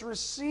how it's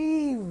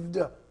received,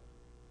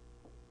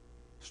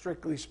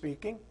 strictly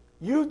speaking.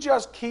 You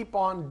just keep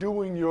on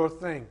doing your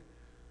thing.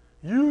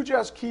 You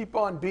just keep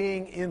on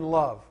being in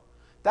love.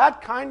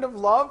 That kind of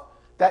love,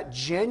 that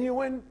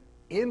genuine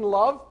in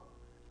love,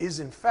 is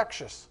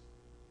infectious.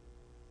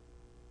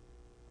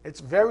 It's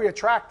very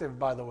attractive,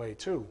 by the way,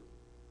 too.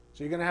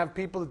 So you're going to have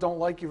people that don't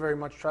like you very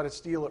much try to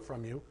steal it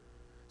from you.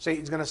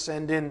 Satan's going to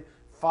send in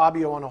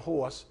Fabio on a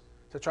horse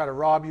to try to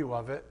rob you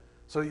of it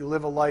so you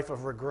live a life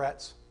of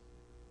regrets.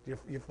 You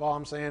follow what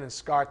I'm saying? And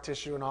scar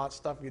tissue and all that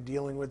stuff you're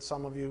dealing with,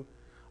 some of you.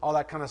 All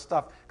that kind of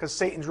stuff. Because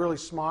Satan's really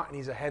smart and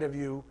he's ahead of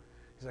you.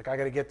 He's like, I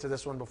got to get to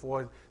this one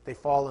before they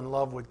fall in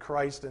love with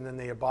Christ and then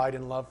they abide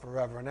in love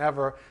forever and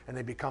ever and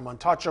they become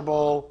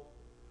untouchable.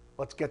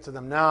 Let's get to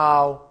them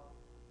now.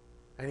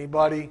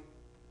 Anybody?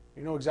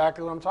 You know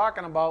exactly what I'm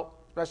talking about,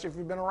 especially if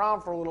you've been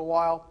around for a little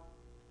while.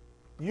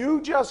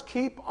 You just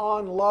keep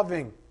on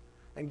loving,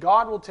 and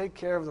God will take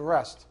care of the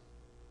rest.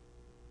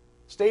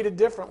 Stated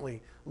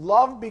differently,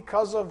 love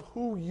because of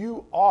who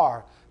you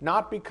are,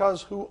 not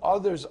because who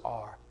others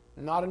are.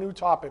 Not a new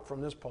topic from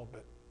this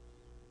pulpit.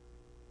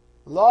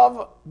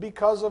 Love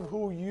because of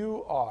who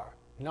you are,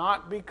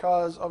 not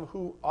because of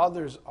who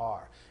others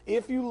are.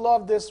 If you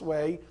love this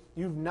way,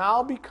 you've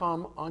now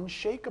become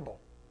unshakable.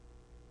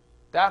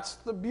 That's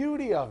the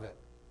beauty of it.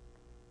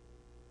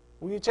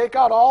 When you take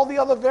out all the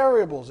other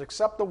variables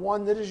except the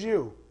one that is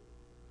you,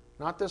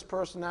 not this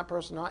person, that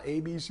person, not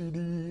A, B, C,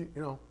 D,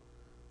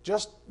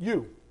 just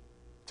you.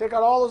 Take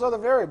out all those other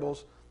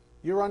variables,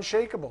 you're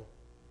unshakable.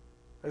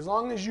 As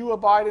long as you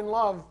abide in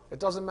love, it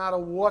doesn't matter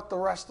what the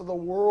rest of the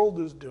world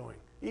is doing,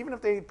 even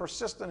if they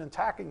persist in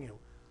attacking you,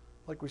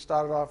 like we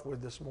started off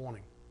with this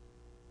morning.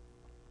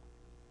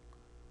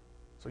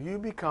 So you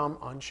become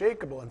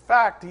unshakable. In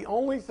fact, the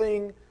only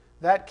thing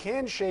that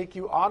can shake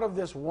you out of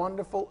this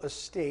wonderful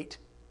estate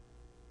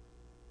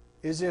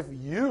is if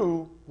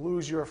you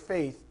lose your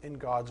faith in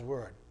God's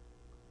Word.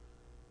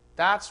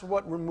 That's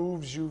what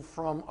removes you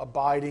from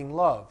abiding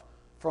love,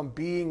 from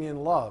being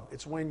in love.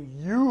 It's when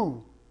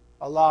you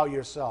allow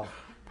yourself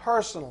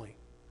personally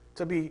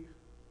to be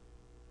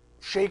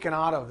shaken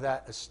out of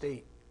that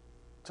estate.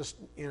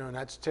 And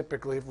that's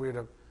typically, if we were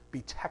to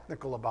be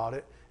technical about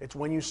it, it's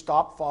when you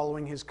stop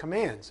following His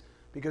commands.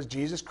 Because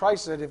Jesus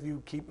Christ said, if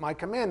you keep my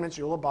commandments,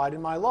 you'll abide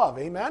in my love.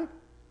 Amen?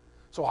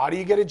 So how do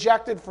you get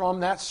ejected from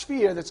that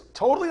sphere that's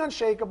totally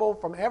unshakable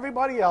from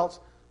everybody else?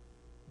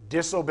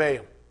 Disobey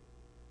Him.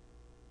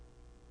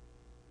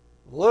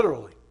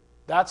 Literally.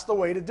 That's the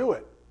way to do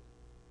it.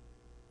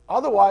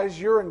 Otherwise,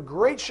 you're in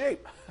great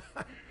shape.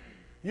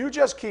 You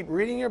just keep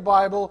reading your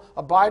Bible,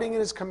 abiding in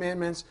His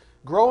commandments,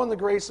 grow in the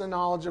grace and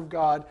knowledge of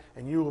God,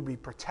 and you will be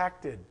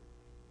protected.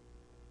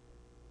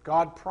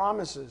 God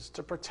promises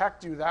to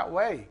protect you that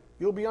way.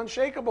 You'll be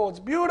unshakable. It's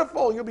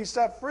beautiful. You'll be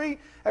set free.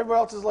 Everybody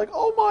else is like,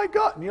 oh my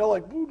God. And you're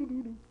like,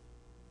 boo-doo-doo-doo.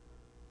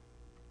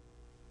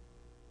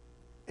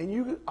 And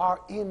you are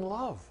in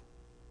love.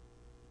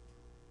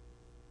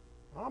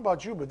 I don't know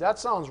about you, but that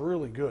sounds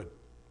really good.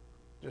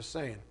 Just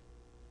saying.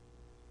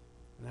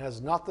 It has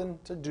nothing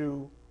to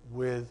do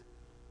with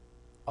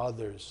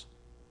others.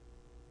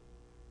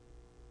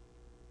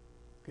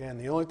 Again,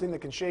 the only thing that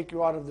can shake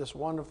you out of this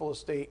wonderful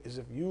estate is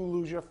if you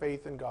lose your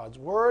faith in God's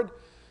Word.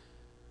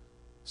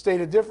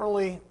 Stated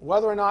differently,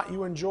 whether or not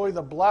you enjoy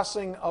the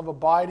blessing of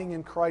abiding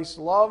in Christ's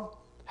love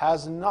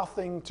has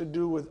nothing to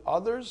do with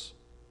others.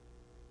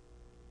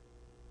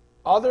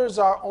 Others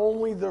are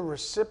only the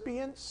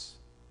recipients.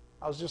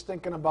 I was just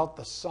thinking about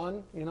the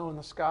sun, in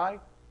the sky.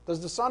 Does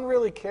the sun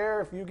really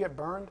care if you get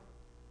burned?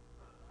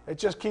 It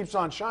just keeps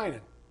on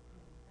shining,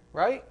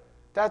 right?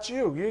 That's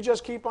you. You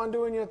just keep on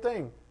doing your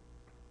thing.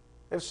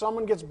 If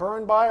someone gets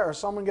burned by it or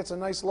someone gets a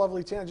nice,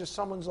 lovely tan, just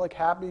someone's like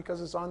happy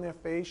because it's on their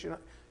face. You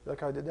like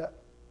how I did that?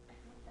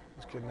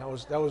 Just kidding. That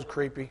was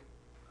creepy.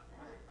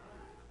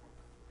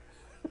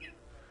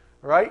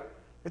 Right?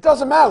 It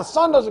doesn't matter. The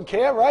sun doesn't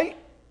care, right?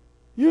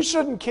 You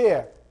shouldn't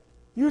care.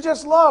 You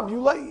just love.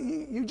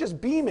 You just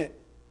beam it.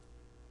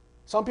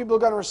 Some people are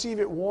going to receive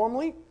it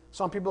warmly.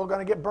 Some people are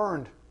going to get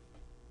burned.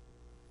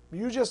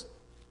 You just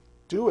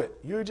do it.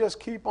 You just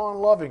keep on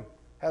loving.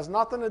 Has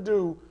nothing to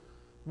do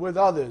with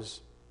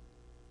others.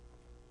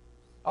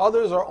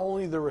 Others are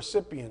only the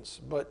recipients,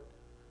 but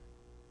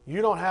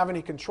you don't have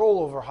any control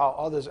over how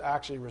others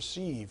actually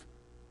receive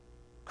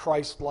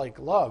Christ-like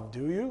love,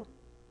 do you?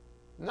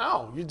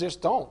 No, you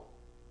just don't.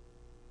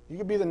 You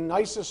could be the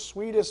nicest,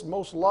 sweetest,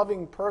 most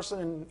loving person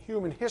in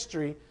human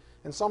history,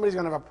 and somebody's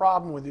going to have a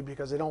problem with you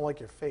because they don't like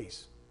your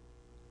face.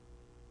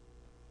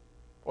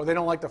 Or they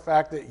don't like the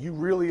fact that you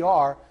really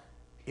are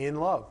in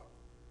love.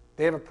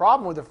 They have a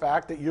problem with the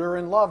fact that you're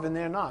in love and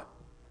they're not.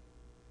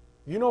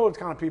 You know what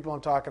kind of people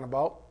I'm talking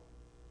about.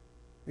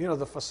 You know,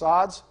 the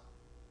facades.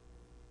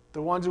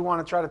 The ones who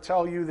want to try to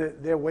tell you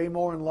that they're way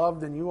more in love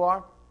than you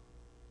are.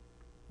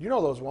 You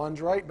know those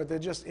ones, right? But they're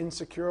just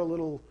insecure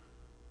little,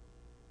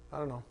 I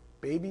don't know,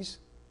 babies.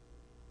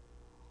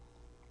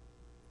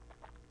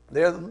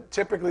 They're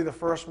typically the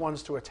first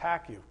ones to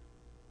attack you.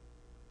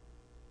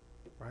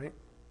 Right?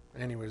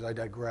 Anyways, I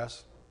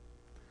digress.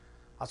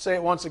 I'll say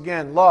it once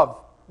again. Love.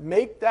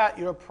 Make that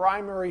your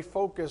primary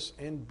focus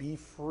and be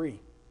free.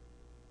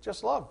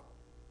 Just love.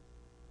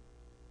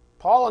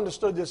 Paul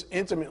understood this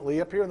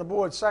intimately. Up here on the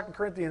board, 2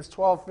 Corinthians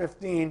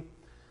 12:15.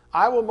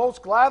 I will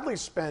most gladly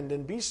spend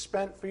and be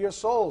spent for your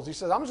souls. He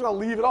says, I'm just going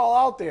to leave it all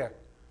out there.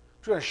 I'm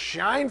just going to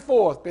shine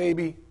forth,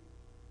 baby.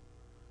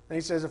 And he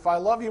says, if I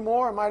love you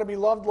more, am I to be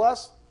loved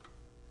less?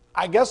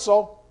 I guess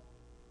so.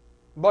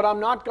 But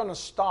I'm not going to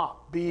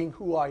stop being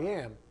who I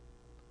am.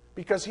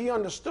 Because he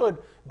understood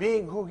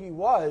being who he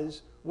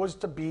was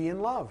to be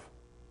in love.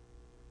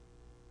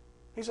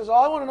 He says,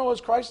 all I want to know is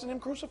Christ and him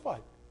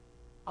crucified.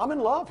 I'm in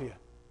love here.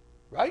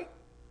 Right?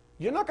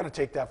 You're not going to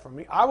take that from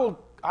me. I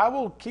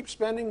will keep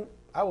spending.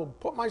 I will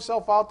put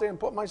myself out there and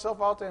put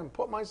myself out there and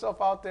put myself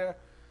out there.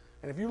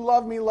 And if you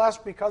love me less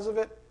because of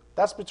it,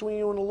 that's between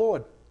you and the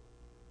Lord.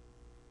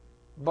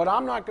 But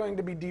I'm not going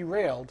to be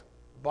derailed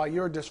by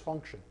your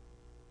dysfunction.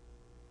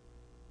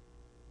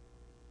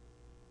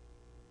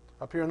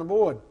 Up here on the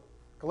board,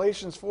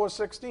 Galatians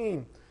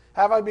 4:16.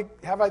 Have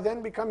I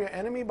then become your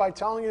enemy by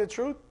telling you the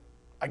truth?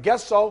 I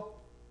guess so.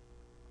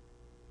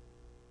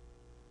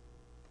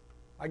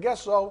 I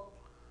guess so.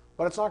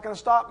 But it's not going to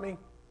stop me.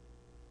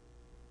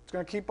 It's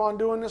going to keep on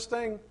doing this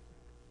thing.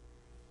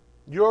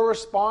 Your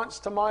response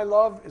to my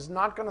love is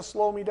not going to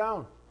slow me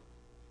down.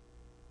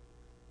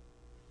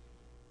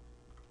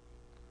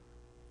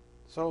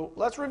 So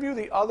let's review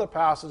the other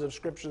passage of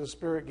Scripture the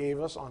Spirit gave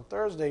us on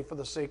Thursday for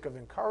the sake of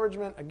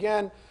encouragement.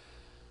 Again,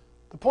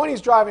 the point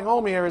he's driving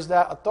home here is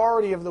that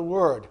authority of the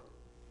Word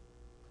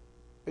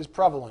is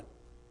prevalent.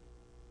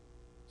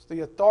 It's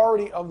the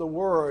authority of the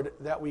Word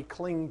that we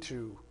cling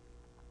to.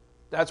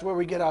 That's where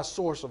we get our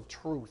source of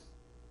truth.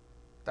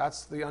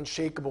 That's the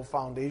unshakable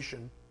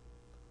foundation.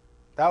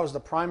 That was the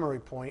primary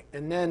point.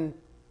 And then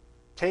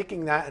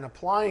taking that and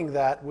applying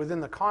that within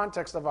the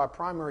context of our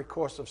primary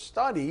course of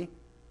study,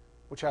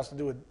 which has to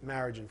do with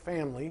marriage and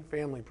family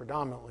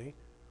predominantly.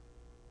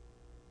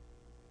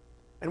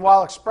 And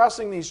while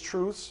expressing these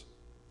truths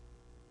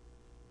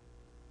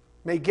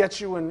may get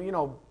you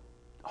in,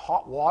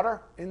 hot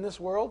water in this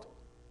world,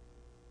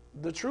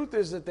 the truth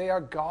is that they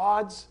are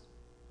God's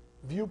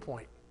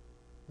viewpoint.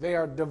 They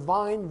are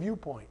divine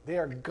viewpoint. They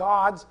are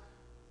God's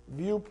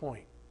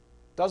viewpoint.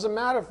 Doesn't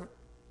matter if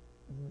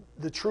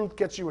the truth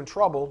gets you in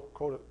trouble,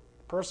 quote,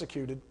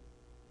 persecuted.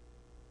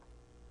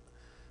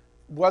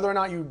 Whether or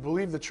not you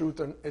believe the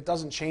truth, it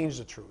doesn't change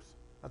the truth.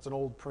 That's an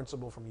old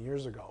principle from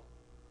years ago.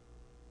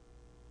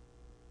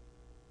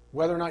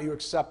 Whether or not you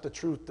accept the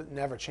truth, that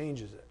never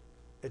changes it.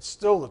 It's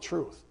still the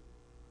truth.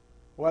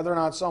 Whether or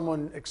not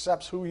someone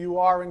accepts who you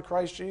are in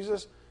Christ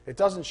Jesus, it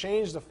doesn't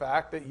change the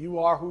fact that you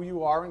are who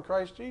you are in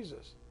Christ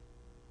Jesus.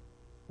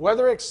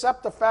 Whether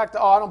accept the fact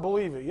that, I don't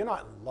believe it. You're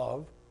not in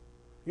love.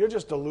 You're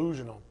just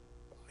delusional.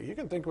 You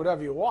can think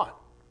whatever you want.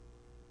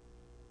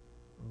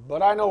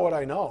 But I know what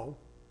I know.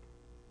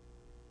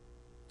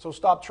 So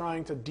stop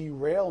trying to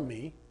derail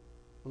me,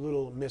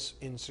 little Miss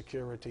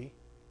Insecurity.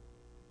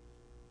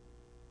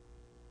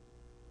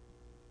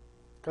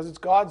 Because it's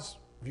God's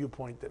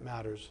viewpoint that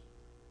matters.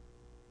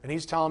 And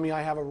he's telling me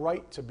I have a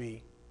right to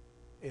be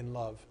in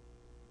love.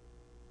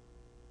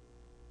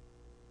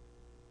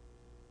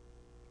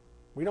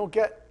 We don't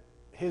get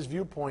his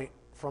viewpoint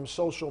from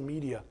social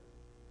media,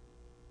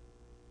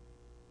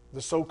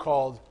 the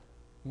so-called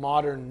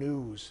modern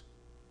news.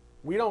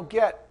 We don't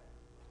get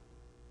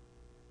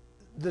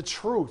the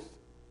truth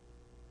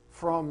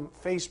from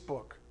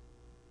Facebook,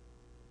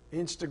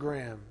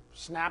 Instagram,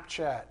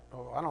 Snapchat,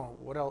 or I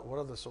don't know, what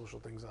other social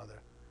things are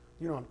there?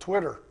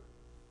 Twitter,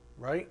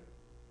 right?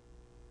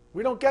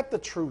 We don't get the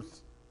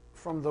truth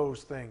from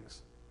those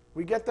things.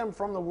 We get them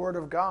from the Word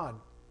of God.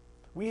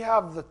 We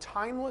have the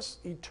timeless,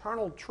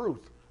 eternal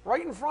truth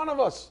right in front of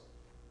us.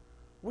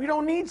 We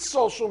don't need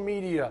social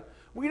media.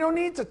 We don't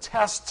need to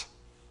test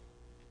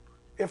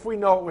if we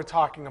know what we're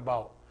talking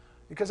about.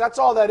 Because that's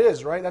all that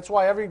is, right? That's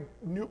why every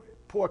new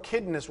poor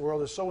kid in this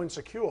world is so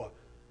insecure.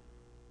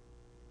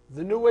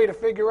 The new way to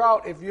figure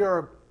out if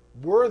you're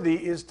worthy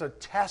is to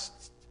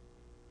test.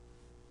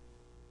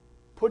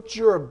 Put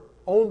your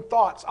own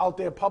thoughts out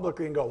there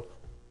publicly and go,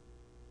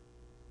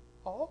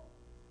 oh,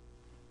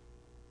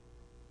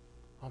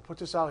 I'll put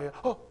this out here.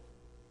 Oh,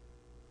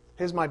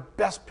 here's my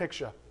best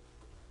picture.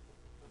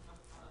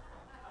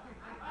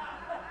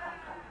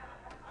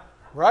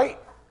 Right?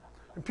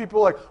 And people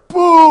are like,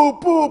 boo,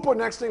 boo, but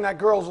next thing that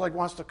girl's like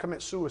wants to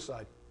commit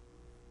suicide.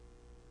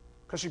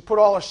 Because she put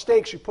all her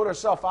stakes, she put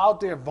herself out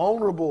there,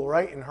 vulnerable,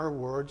 right, in her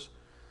words.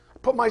 I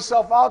put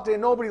myself out there,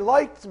 nobody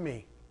liked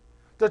me.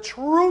 The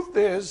truth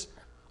is,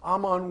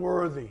 I'm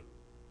unworthy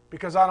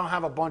because I don't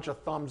have a bunch of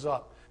thumbs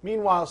up.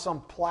 Meanwhile,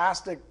 some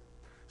plastic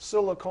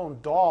silicone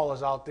doll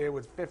is out there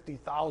with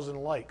 50,000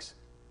 likes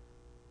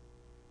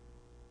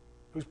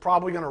who's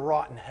probably going to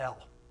rot in hell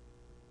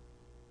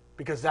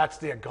because that's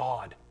their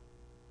God,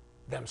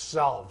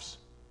 themselves.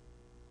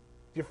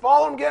 Do you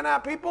follow what I'm getting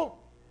at, people?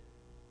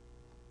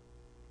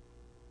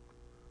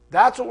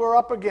 That's what we're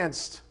up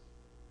against.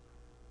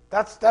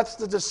 That's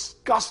the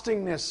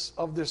disgustingness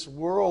of this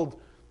world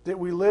that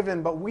we live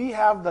in. But we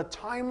have the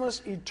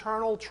timeless,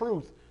 eternal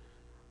truth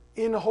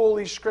in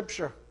Holy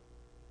Scripture.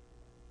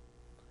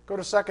 Go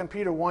to 2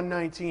 Peter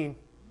 1:19.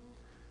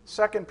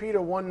 2 Peter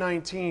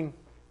 1:19.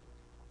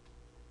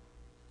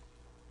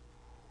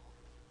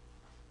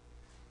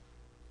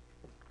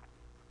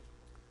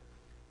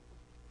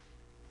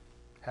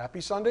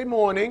 Happy Sunday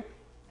morning.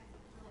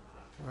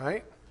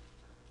 Right?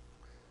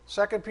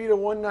 2 Peter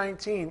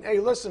 1:19. Hey,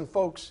 listen,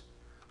 folks.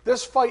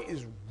 This fight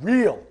is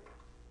real.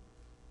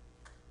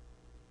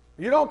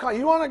 You want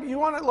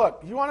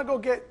to go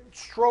get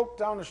stroked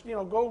down the, you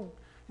want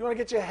to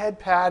get your head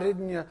patted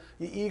and your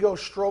ego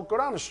stroked, go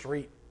down the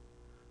street.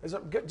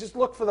 Just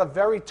look for the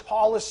very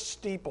tallest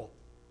steeple.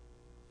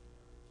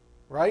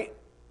 Right?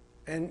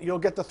 And you'll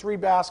get the 3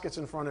 baskets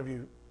in front of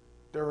you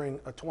during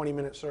a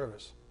 20-minute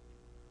service.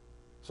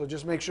 So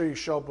just make sure you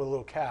show up with a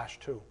little cash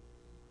too.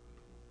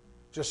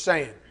 Just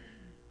saying.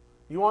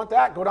 You want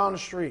that? Go down the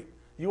street.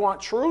 You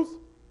want truth?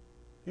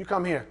 You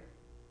come here.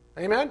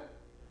 Amen?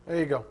 There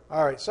you go.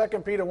 All right, 2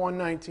 Peter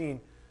 1:19.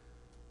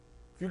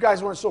 If you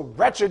guys weren't so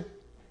wretched,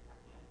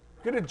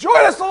 you could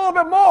join us a little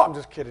bit more. I'm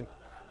just kidding.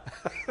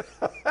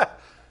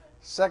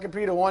 2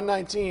 Peter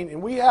 1:19.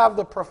 And we have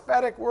the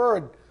prophetic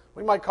word.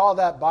 We might call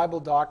that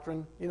Bible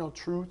doctrine.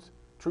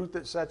 Truth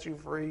that sets you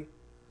free.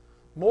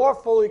 More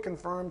fully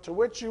confirmed, to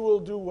which you will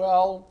do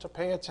well to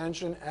pay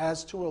attention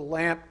as to a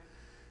lamp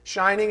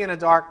shining in a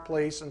dark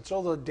place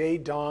until the day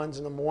dawns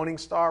and the morning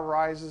star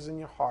rises in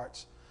your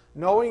hearts.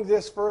 Knowing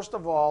this, first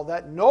of all,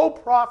 that no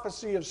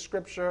prophecy of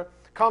Scripture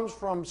comes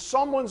from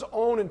someone's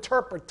own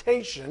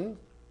interpretation,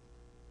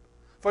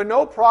 for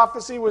no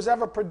prophecy was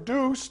ever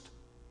produced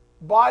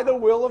by the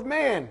will of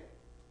man.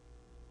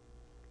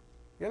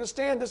 You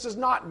understand? This is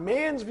not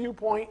man's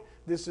viewpoint.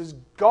 This is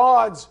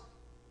God's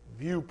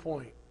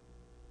viewpoint.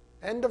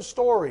 End of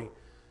story.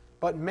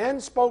 But men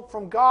spoke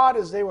from God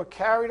as they were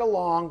carried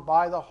along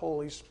by the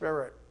Holy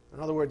Spirit. In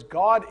other words,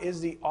 God is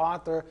the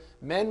author.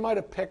 Men might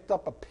have picked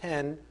up a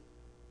pen,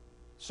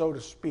 so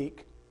to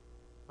speak.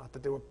 Not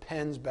that there were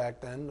pens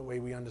back then, the way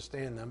we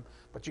understand them,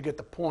 but you get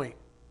the point.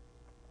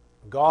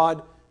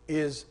 God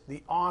is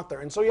the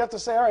author. And so you have to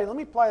say, all right, let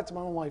me apply it to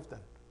my own life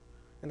then.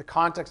 In the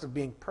context of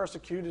being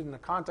persecuted, in the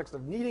context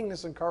of needing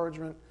this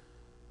encouragement.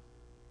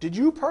 Did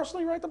you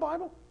personally write the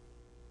Bible?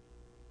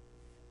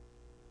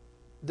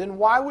 Then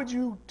why would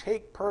you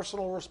take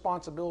personal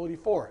responsibility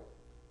for it?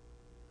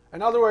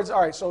 In other words,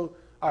 I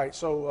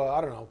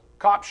don't know,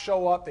 cops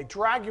show up, they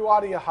drag you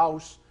out of your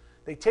house,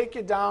 they take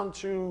you down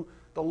to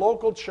the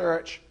local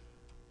church,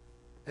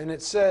 and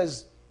it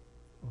says,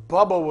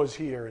 Bubba was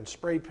here in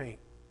spray paint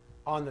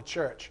on the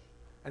church.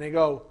 And they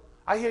go,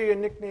 I hear your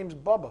nickname's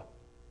Bubba.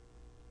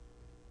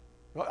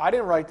 Well, I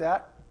didn't write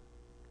that.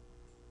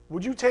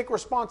 Would you take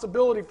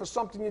responsibility for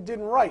something you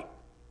didn't write?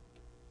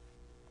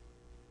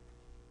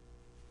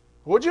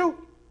 Would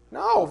you?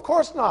 No, of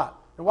course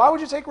not. And why would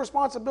you take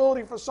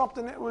responsibility for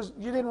something that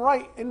you didn't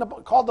write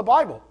called the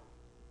Bible?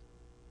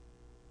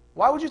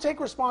 Why would you take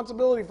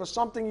responsibility for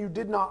something you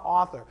did not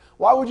author?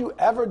 Why would you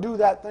ever do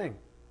that thing?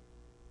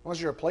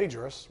 Unless you're a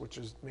plagiarist, which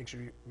makes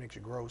you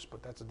gross,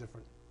 but that's a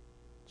different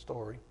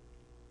story.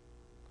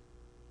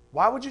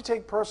 Why would you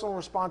take personal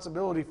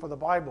responsibility for the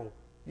Bible?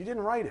 You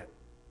didn't write it.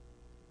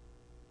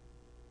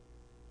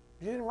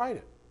 You didn't write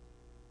it.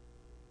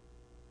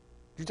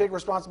 Did you take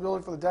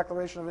responsibility for the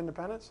Declaration of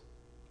Independence?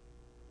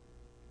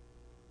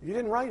 You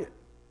didn't write it.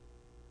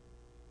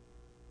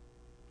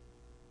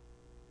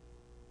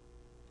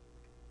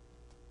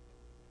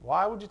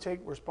 Why would you take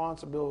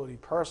responsibility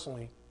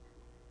personally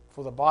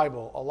for the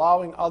Bible,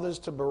 allowing others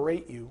to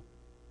berate you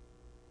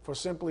for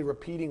simply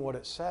repeating what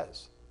it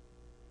says?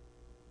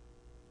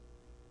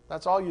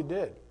 That's all you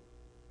did.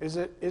 Is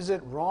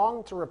it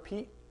wrong to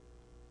repeat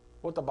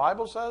what the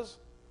Bible says?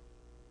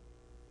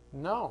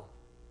 No.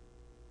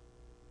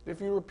 If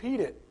you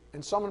repeat it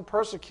and someone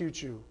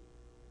persecutes you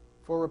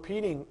for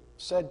repeating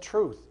said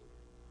truth,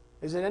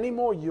 is it any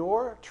more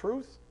your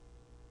truth?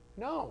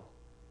 No.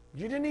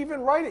 You didn't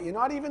even write it. You're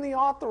not even the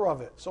author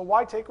of it. So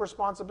why take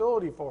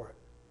responsibility for it?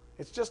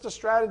 It's just a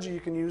strategy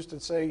you can use to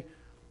say,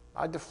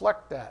 I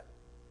deflect that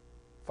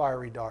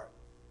fiery dart.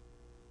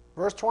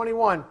 Verse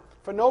 21,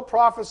 for no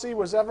prophecy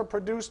was ever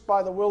produced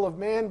by the will of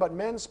man, but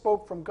men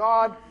spoke from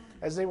God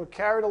as they were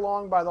carried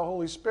along by the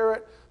Holy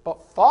Spirit. But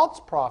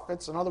false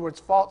prophets, in other words,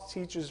 false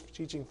teachers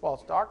teaching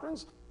false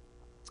doctrines,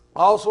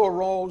 also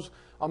arose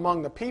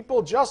among the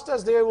people, just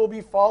as there will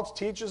be false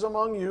teachers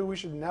among you. We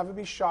should never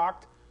be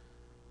shocked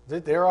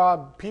that there are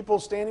people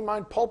standing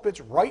behind pulpits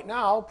right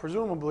now,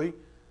 presumably,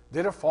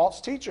 that are false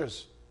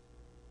teachers.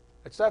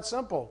 It's that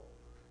simple.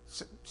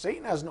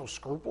 Satan has no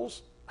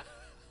scruples,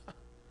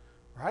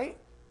 right?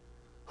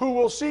 Who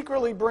will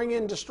secretly bring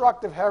in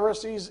destructive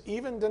heresies,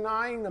 even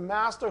denying the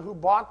master who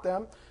bought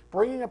them,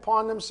 bringing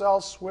upon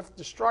themselves swift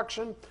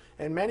destruction,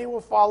 and many will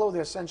follow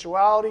their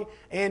sensuality,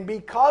 and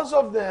because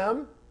of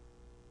them,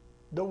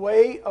 the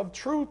way of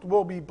truth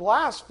will be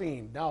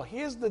blasphemed. Now,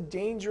 here's the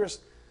dangerous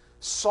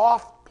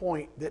soft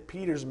point that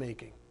Peter's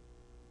making.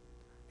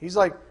 He's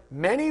like,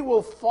 many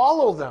will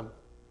follow them.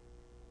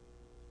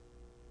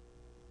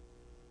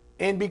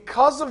 And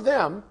because of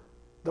them,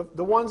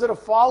 the ones that are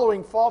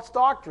following false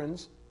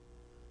doctrines,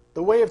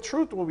 the way of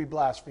truth will be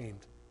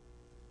blasphemed.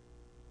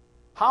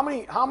 How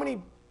many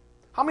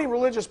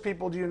religious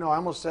people do you know? I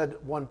almost said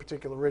one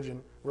particular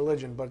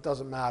religion, but it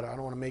doesn't matter. I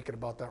don't want to make it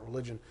about that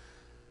religion.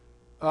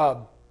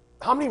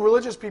 How many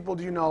religious people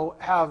do you know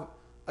have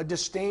a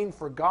disdain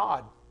for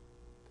God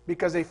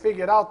because they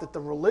figured out that the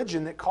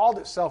religion that called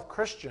itself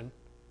Christian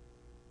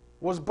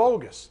was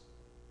bogus?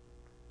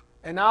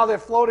 And now they're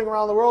floating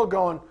around the world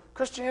going,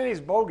 Christianity is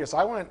bogus.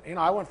 I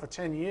went for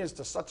 10 years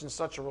to such and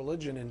such a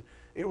religion, and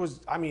it was,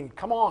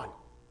 come on.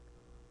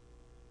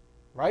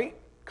 Right?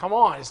 Come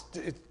on.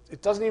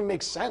 It doesn't even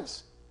make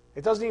sense.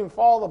 It doesn't even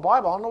follow the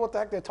Bible. I don't know what the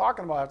heck they're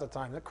talking about at the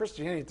time. That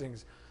Christianity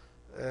thing's,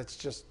 it's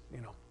just,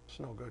 it's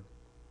no good.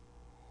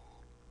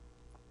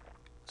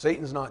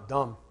 Satan's not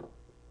dumb.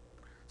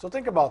 So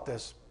think about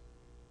this.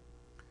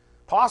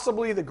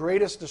 Possibly the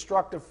greatest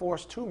destructive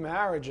force to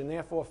marriage and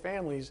therefore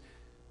families,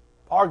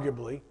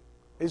 arguably,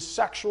 is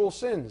sexual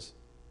sins.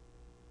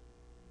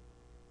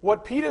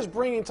 What Peter's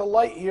bringing to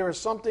light here is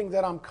something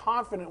that I'm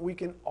confident we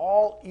can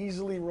all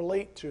easily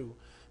relate to.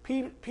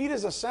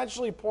 Peter's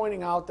essentially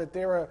pointing out that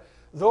there are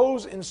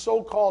those in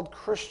so-called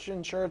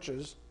Christian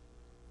churches,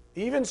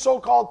 even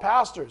so-called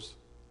pastors,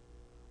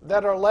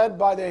 that are led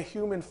by their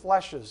human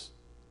fleshes.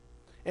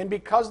 And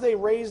because they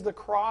raise the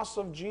cross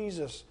of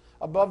Jesus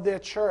above their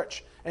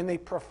church and they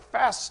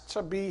profess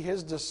to be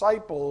his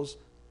disciples,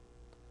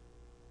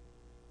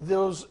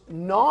 those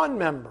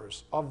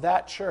non-members of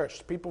that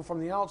church, people from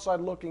the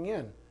outside looking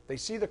in, they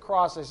see the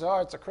cross, they say,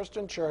 oh, it's a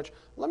Christian church.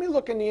 Let me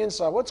look in the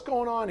inside. What's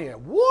going on here?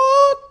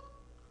 What?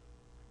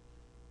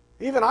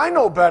 Even I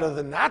know better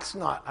than that's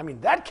not.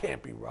 That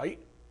can't be right.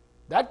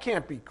 That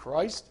can't be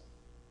Christ.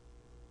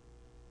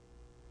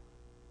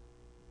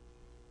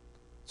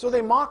 So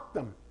they mock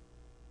them.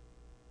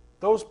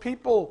 Those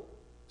people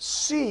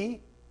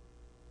see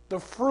the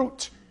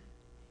fruit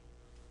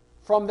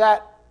from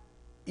that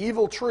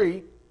evil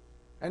tree,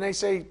 and they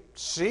say,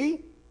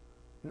 see,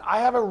 I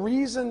have a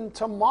reason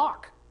to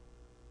mock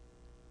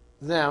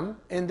them,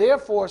 and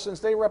therefore, since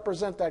they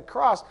represent that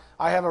cross,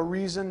 I have a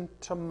reason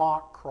to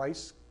mock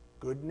Christ's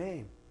good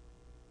name.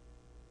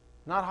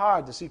 Not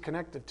hard to see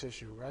connective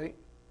tissue, right?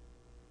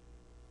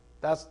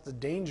 That's the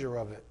danger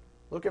of it.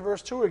 Look at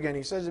verse 2 again.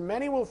 He says, and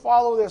many will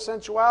follow their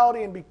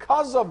sensuality, and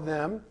because of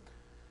them,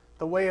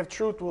 the way of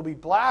truth will be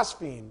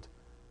blasphemed.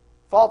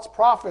 False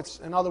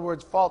prophets, in other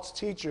words, false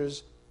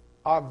teachers,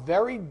 are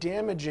very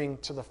damaging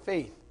to the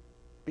faith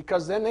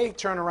because then they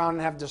turn around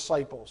and have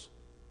disciples,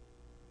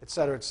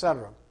 etc.,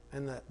 etc.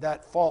 And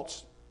that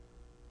false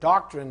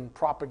doctrine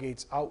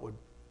propagates outward.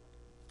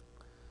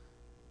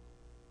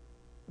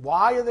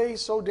 Why are they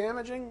so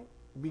damaging?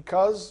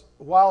 Because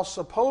while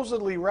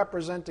supposedly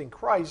representing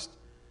Christ,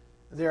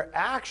 their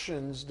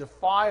actions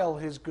defile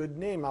his good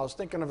name. I was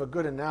thinking of a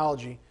good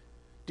analogy.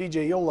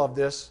 DJ, you'll love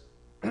this.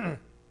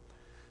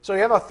 So you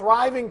have a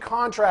thriving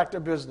contractor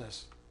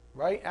business,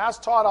 right?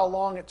 Ask Todd how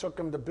long it took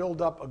him to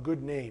build up a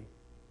good name.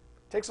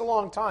 It takes a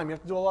long time. You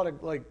have to do a lot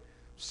of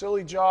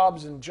silly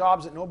jobs and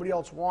jobs that nobody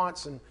else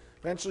wants, and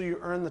eventually you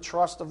earn the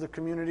trust of the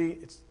community.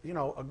 It's,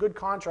 a good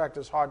contractor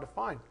is hard to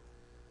find.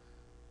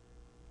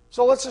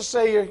 So let's just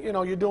say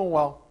you're doing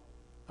well.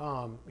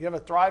 You have a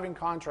thriving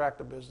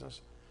contractor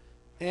business,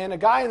 and a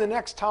guy in the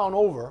next town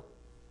over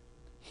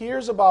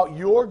hears about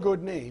your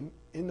good name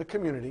in the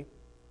community,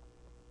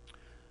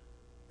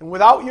 and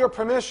without your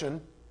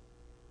permission,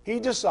 he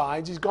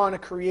decides he's going to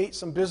create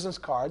some business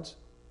cards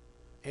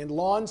and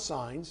lawn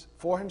signs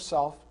for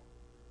himself,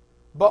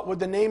 but with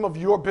the name of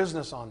your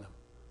business on them.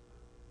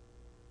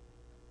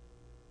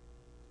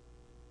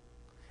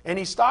 And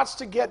he starts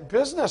to get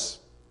business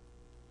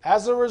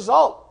as a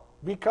result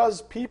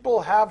because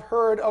people have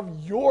heard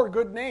of your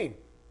good name.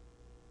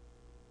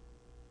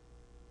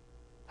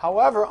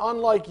 However,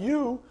 unlike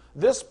you,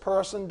 this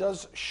person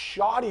does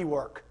shoddy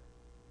work.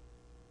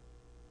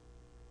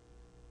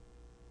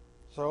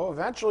 So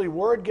eventually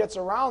word gets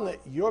around that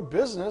your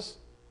business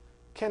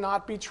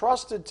cannot be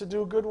trusted to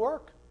do good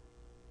work.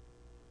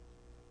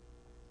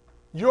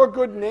 Your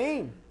good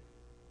name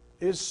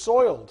is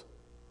soiled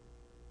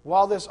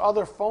while this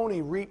other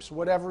phony reaps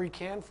whatever he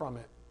can from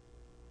it.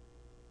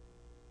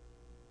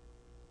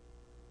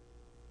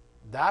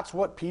 That's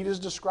what Peter's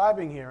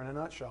describing here in a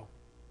nutshell.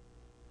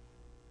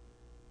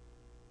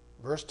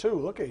 Verse 2,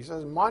 look at it. He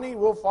says, money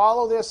will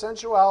follow their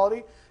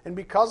sensuality, and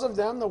because of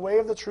them, the way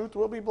of the truth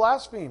will be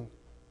blasphemed.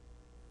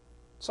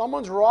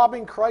 Someone's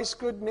robbing Christ's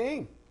good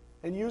name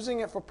and using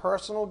it for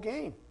personal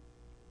gain.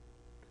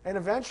 And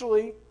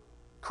eventually,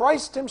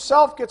 Christ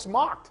himself gets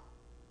mocked.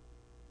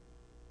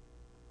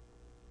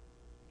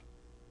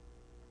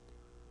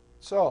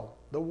 So,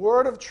 the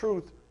word of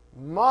truth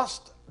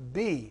must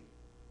be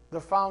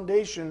the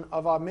foundation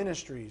of our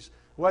ministries.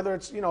 Whether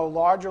it's,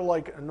 larger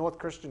like a North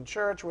Christian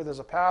church where there's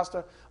a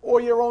pastor,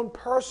 or your own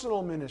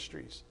personal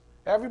ministries.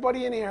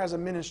 Everybody in here has a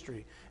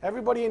ministry.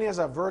 Everybody in here has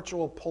a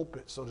virtual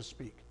pulpit, so to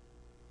speak.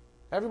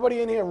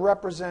 Everybody in here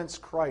represents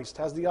Christ,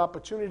 has the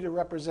opportunity to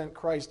represent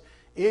Christ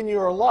in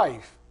your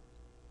life.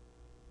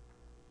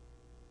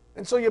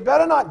 And so you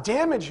better not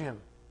damage him.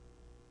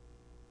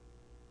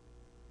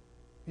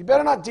 You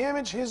better not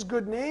damage his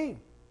good name.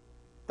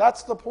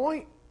 That's the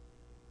point.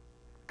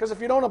 Because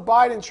if you don't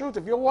abide in truth,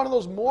 if you're one of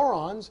those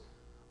morons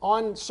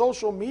on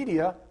social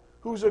media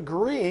who's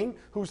agreeing,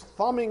 who's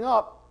thumbing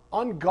up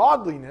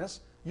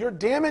ungodliness, you're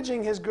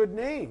damaging his good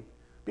name.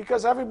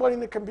 Because everybody in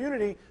the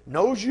community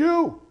knows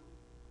you.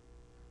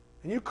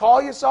 And you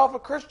call yourself a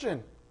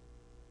Christian.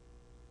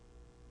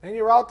 And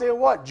you're out there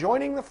what?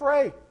 Joining the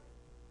fray.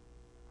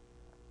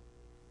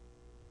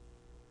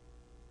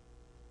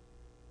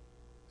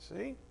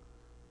 See?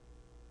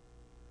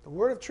 The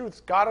word of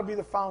truth's got to be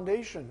the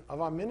foundation of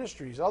our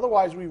ministries.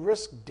 Otherwise, we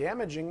risk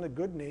damaging the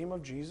good name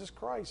of Jesus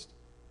Christ.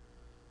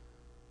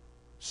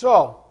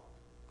 So,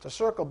 to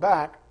circle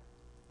back,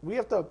 we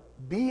have to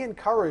be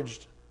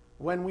encouraged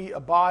when we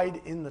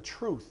abide in the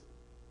truth.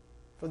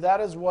 For that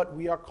is what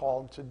we are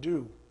called to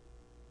do.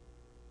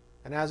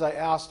 And as I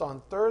asked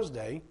on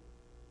Thursday,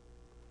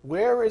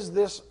 where is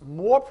this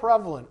more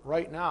prevalent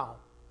right now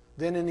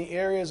than in the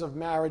areas of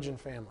marriage and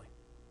family?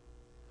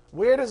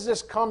 Where does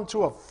this come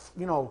to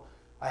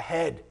a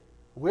head?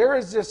 Where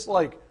is this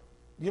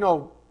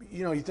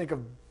you think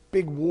of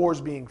big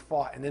wars being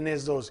fought, and then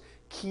there's those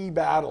key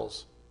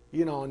battles,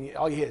 and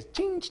all you hear is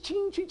ching,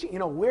 ching, ching, ching.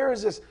 Where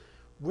is this?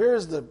 Where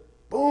is the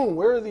boom?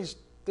 Where are these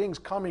things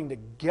coming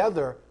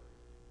together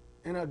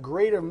in a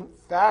greater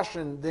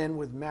fashion than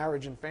with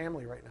marriage and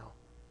family right now?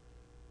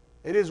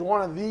 It is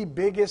one of the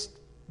biggest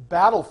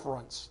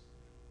battlefronts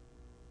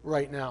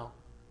right now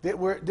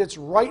that's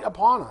right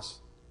upon us.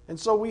 And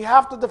so we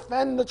have to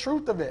defend the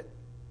truth of it.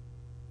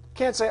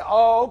 Can't say,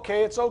 oh,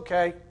 okay, it's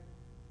okay.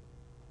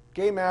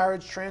 Gay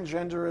marriage,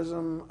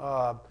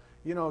 transgenderism,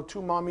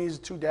 two mummies,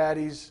 two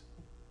daddies,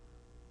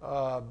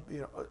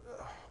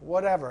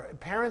 whatever.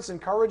 Parents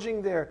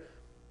encouraging their,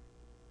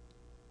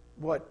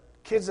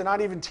 kids that are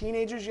not even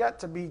teenagers yet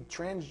to be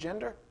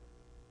transgender,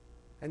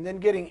 and then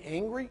getting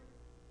angry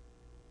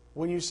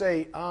when you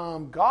say,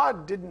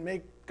 God doesn't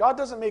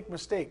make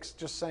mistakes,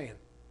 just saying.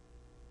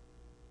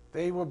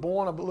 They were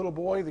born a little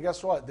boy,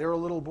 guess what? They're a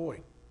little boy.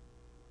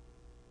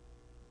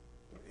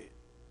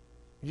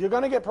 You're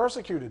going to get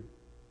persecuted.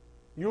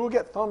 You will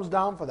get thumbs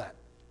down for that.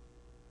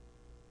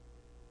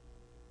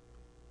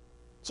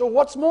 So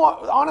what's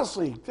more,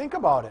 honestly, think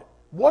about it.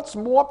 What's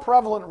more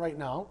prevalent right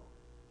now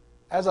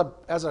as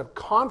a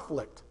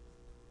conflict,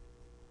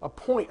 a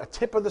point, a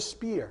tip of the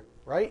spear,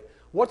 right?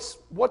 What's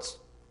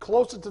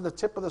closer to the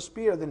tip of the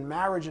spear than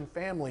marriage and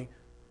family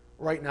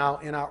right now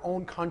in our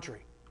own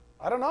country?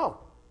 I don't know.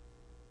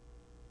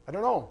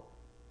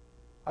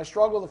 I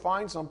struggle to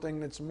find something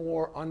that's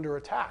more under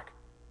attack,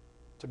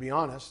 to be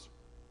honest.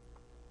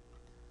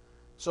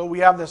 So we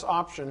have this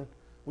option.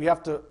 We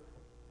have to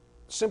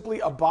simply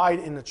abide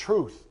in the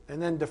truth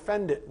and then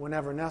defend it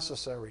whenever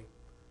necessary.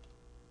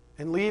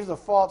 And leave the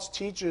false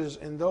teachers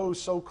and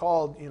those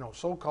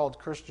so-called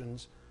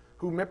Christians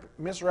who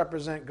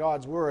misrepresent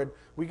God's word.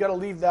 We got to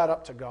leave that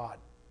up to God.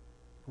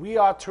 We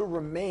are to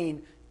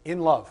remain in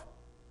love.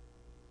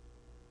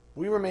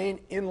 We remain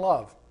in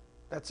love.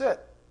 That's it.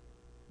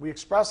 We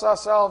express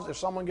ourselves. If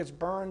someone gets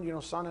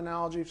burned, sun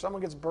analogy, if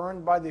someone gets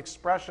burned by the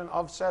expression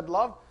of said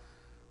love,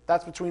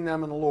 that's between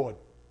them and the Lord.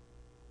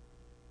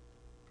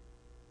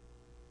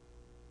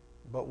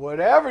 But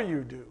whatever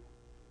you do,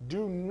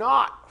 do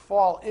not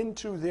fall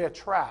into their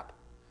trap.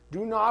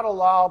 Do not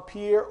allow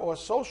peer or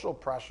social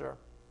pressure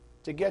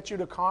to get you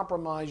to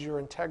compromise your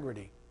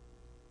integrity.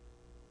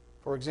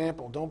 For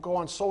example, don't go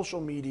on social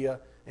media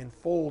and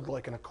fold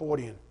like an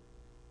accordion.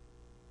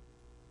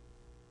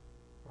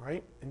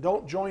 Right? And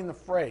don't join the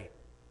fray.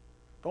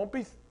 Don't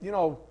be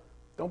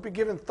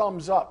giving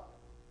thumbs up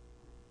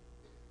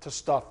to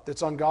stuff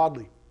that's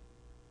ungodly.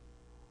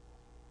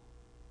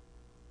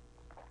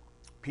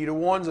 Peter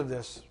warns of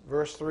this.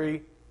 Verse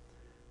 3.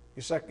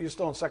 You're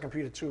still in 2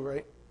 Peter 2,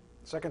 right?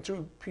 2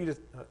 Peter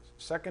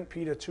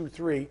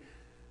 2:3.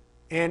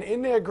 And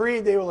in their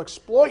greed they will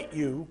exploit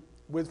you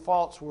with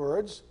false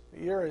words.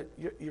 You're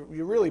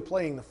really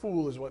playing the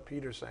fool is what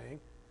Peter's saying.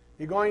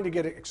 You're going to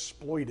get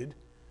exploited.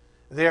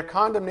 Their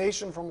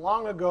condemnation from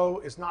long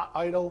ago is not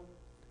idle,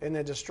 and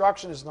their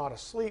destruction is not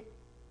asleep.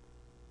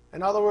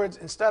 In other words,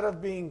 instead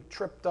of being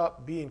tripped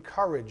up, be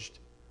encouraged.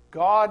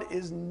 God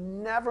is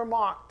never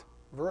mocked.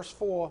 Verse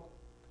 4,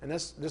 and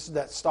this is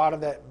that start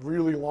of that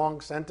really long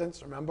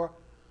sentence, remember?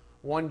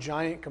 one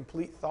giant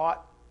complete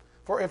thought?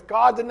 For if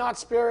God did not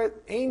spare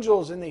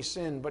angels in they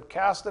sinned, but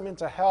cast them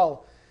into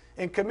hell,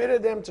 and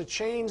committed them to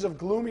chains of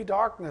gloomy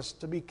darkness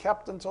to be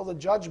kept until the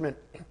judgment,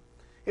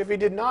 if he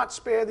did not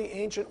spare the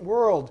ancient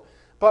world,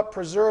 but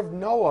preserved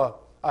Noah,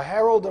 a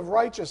herald of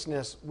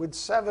righteousness, with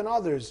 7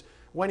 others,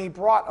 when he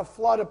brought a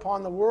flood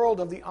upon the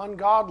world of the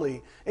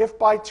ungodly, if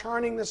by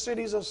turning the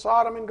cities of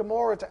Sodom and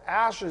Gomorrah to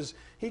ashes,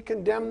 he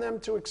condemned them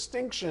to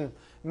extinction,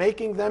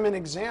 making them an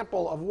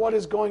example of what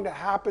is going to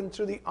happen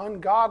to the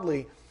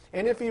ungodly,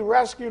 and if he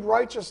rescued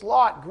righteous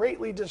Lot,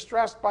 greatly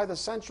distressed by the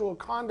sensual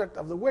conduct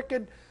of the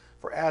wicked,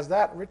 for as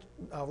that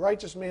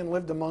righteous man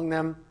lived among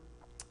them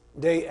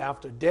day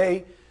after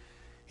day,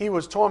 he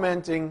was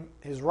tormenting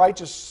his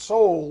righteous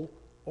soul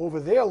over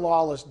their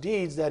lawless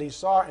deeds that he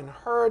saw and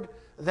heard.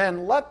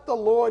 Then let the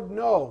Lord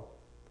know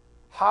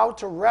how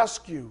to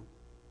rescue,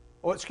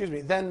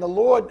 then the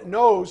Lord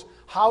knows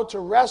how to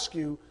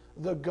rescue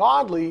the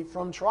godly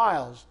from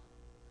trials.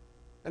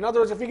 In other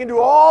words, if he can do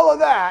all of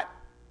that,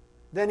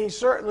 then he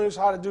certainly knows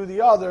how to do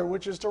the other,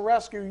 which is to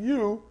rescue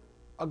you,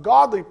 a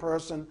godly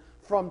person,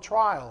 from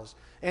trials,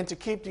 and to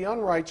keep the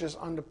unrighteous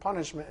under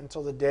punishment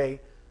until the day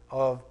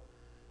of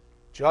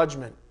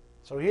judgment.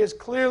 So he has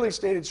clearly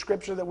stated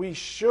Scripture that we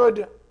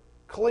should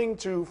cling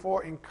to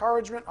for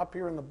encouragement up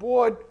here on the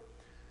board.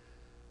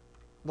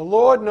 The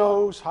Lord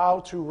knows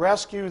how to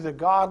rescue the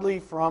godly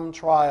from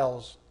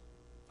trials.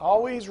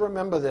 Always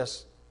remember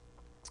this.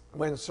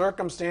 When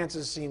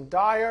circumstances seem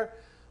dire,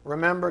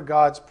 remember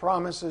God's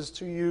promises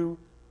to you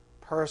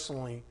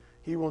personally.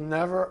 He will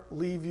never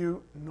leave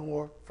you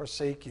nor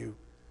forsake you.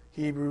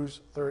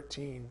 Hebrews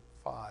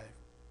 13:5.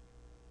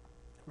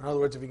 In other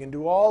words, if he can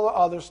do all the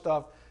other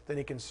stuff, then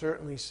he can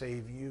certainly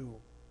save you.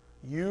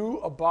 You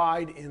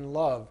abide in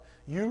love.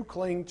 You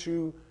cling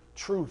to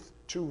truth,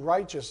 to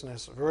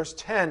righteousness. Verse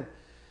 10,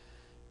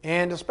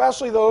 and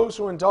especially those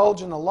who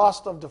indulge in the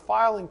lust of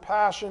defiling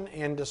passion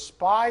and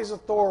despise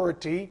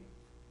authority.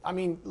 I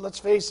mean, let's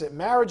face it,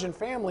 marriage and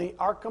family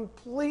are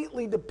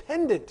completely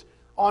dependent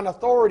on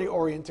authority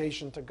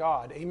orientation to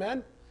God.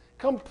 Amen?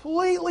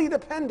 Completely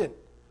dependent.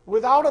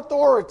 Without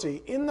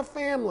authority in the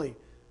family,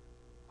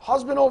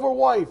 husband over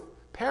wife,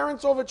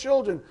 parents over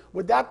children,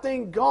 with that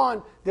thing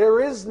gone,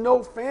 there is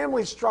no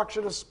family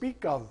structure to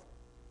speak of.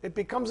 It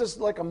becomes this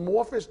like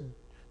amorphous,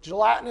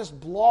 gelatinous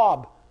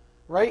blob,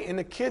 right? And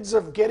the kids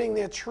are getting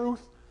their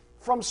truth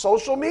from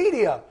social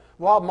media,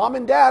 while mom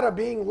and dad are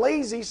being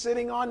lazy,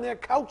 sitting on their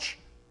couch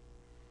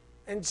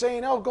and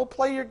saying, oh, go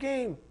play your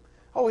game.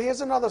 Oh,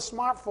 here's another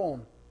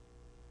smartphone.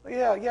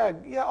 Yeah.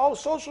 Oh,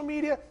 social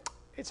media,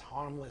 it's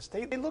harmless.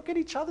 They look at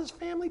each other's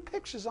family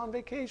pictures on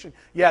vacation.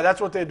 Yeah, that's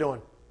what they're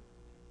doing.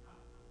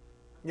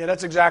 Yeah,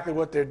 that's exactly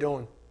what they're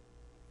doing.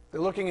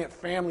 They're looking at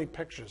family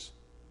pictures.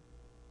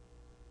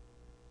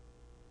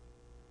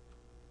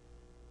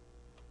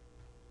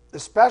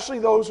 Especially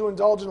those who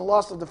indulge in the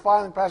lust of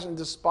defiling passion and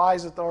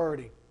despise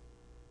authority.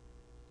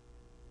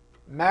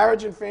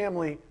 Marriage and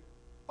family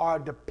are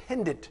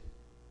dependent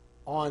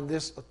on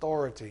this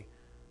authority.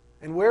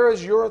 And where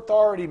is your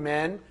authority,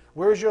 men?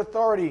 Where is your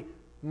authority,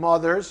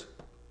 mothers?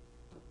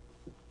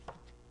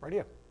 Right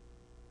here.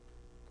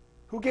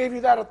 Who gave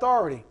you that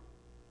authority?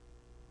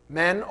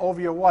 Men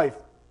over your wife.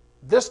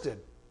 This did.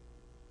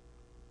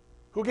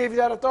 Who gave you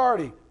that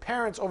authority?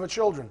 Parents over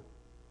children.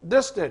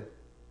 This did.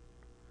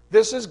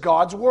 This is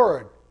God's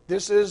Word.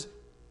 This is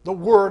the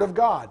Word of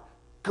God.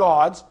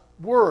 God's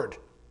Word.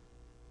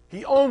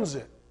 He owns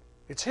it.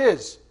 It's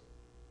His.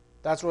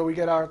 That's where we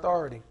get our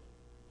authority.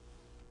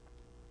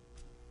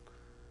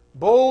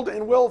 Bold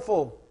and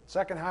willful.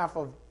 Second half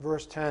of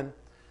verse 10.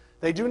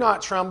 They do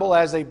not tremble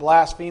as they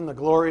blaspheme the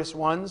glorious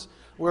ones,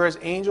 whereas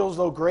angels,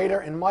 though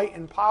greater in might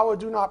and power,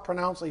 do not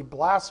pronounce a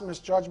blasphemous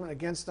judgment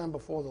against them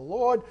before the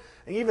Lord.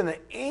 And even the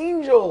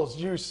angels,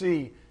 you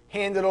see,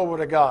 handed over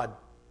to God.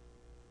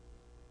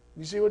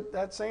 You see what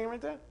that's saying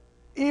right there?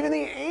 Even the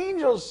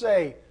angels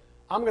say,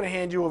 I'm going to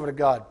hand you over to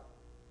God.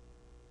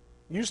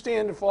 You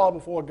stand and fall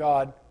before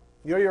God.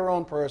 You're your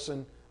own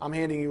person. I'm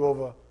handing you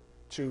over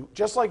to,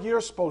 just like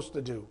you're supposed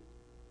to do.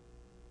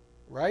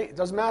 Right? It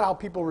doesn't matter how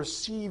people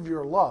receive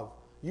your love.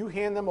 You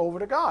hand them over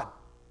to God.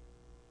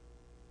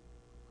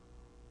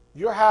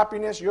 Your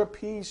happiness, your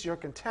peace, your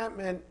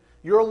contentment,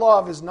 your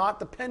love is not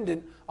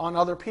dependent on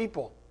other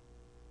people.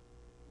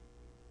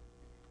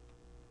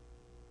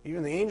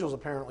 Even the angels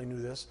apparently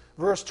knew this.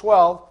 Verse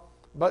 12,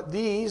 but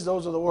these,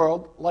 those of the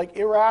world, like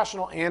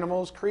irrational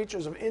animals,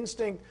 creatures of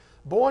instinct,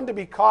 born to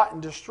be caught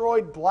and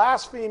destroyed,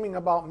 blaspheming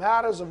about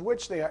matters of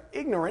which they are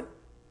ignorant,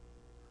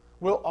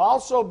 will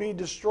also be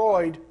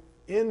destroyed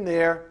in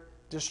their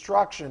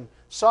destruction,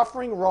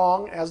 suffering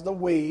wrong as the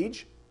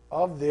wage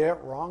of their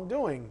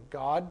wrongdoing.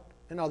 God,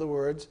 in other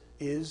words,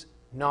 is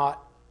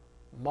not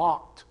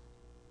mocked.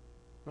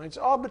 Right?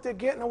 So, oh, but they're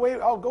getting away.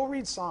 Oh, go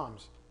read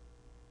Psalms.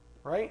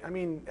 Right? I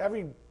mean,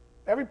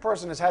 every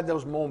person has had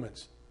those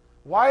moments.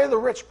 Why are the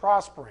rich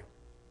prospering?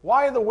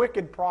 Why are the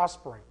wicked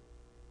prospering?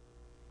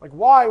 Like,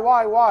 why?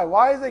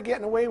 Why are they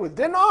getting away with it?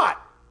 They're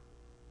not.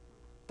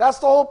 That's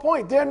the whole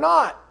point. They're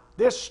not.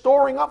 They're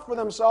storing up for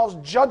themselves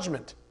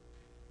judgment.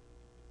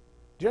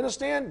 Do you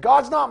understand?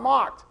 God's not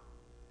mocked.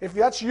 If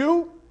that's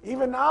you,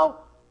 even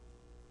now,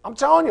 I'm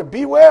telling you,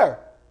 beware.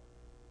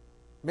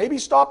 Maybe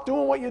stop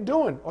doing what you're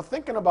doing or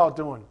thinking about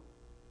doing,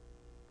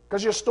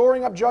 because you're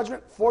storing up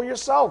judgment for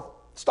yourself.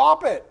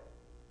 Stop it.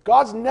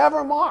 God's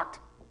never mocked,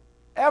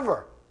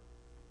 ever.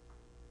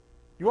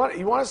 You want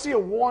to see a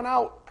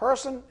worn-out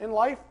person in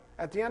life,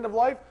 at the end of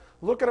life?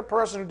 Look at a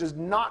person who does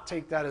not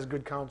take that as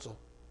good counsel.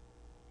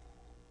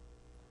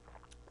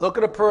 Look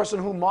at a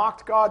person who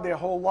mocked God their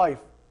whole life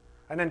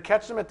and then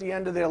catch them at the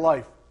end of their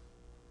life.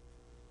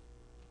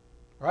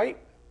 Right?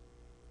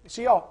 You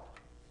see how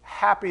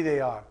happy they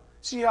are.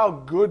 See how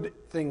good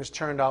things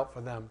turned out for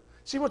them.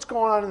 See what's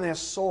going on in their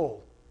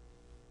soul,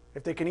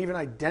 if they can even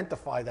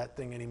identify that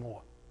thing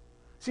anymore.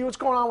 See what's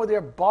going on with their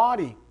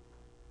body.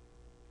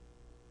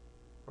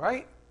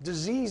 Right?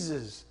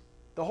 Diseases.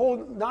 The whole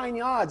 9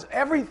 yards.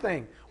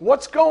 Everything.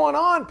 What's going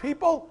on,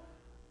 people?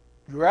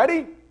 You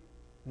ready?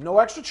 No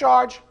extra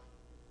charge.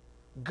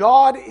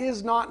 God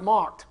is not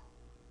mocked.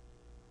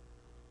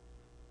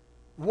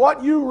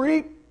 What you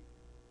reap,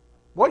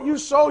 what you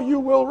sow, you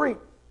will reap.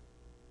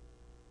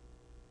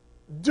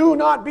 Do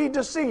not be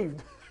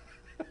deceived.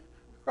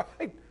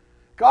 Right?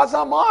 God's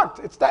not mocked.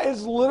 It's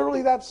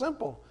literally that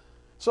simple.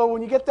 So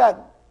when you get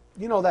that,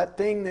 that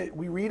thing that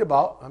we read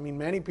about, I mean,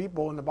 many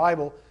people in the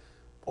Bible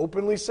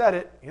openly said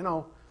it,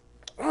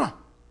 why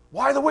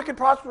are the wicked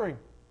prospering?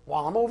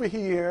 While I'm over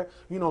here,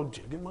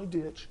 digging my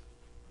ditch.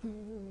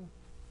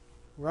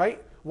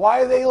 Right?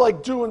 Why are they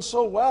doing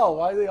so well?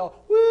 Why are they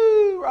all,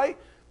 woo, right?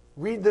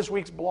 Read this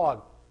week's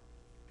blog.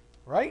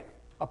 Right?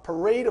 A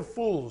parade of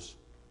fools.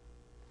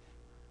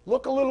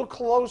 Look a little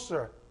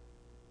closer.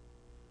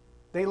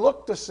 They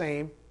look the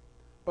same,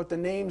 but the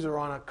names are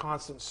on a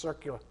constant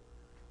circular.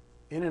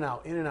 In and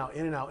out, in and out,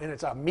 in and out. And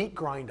it's a meat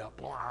grinder.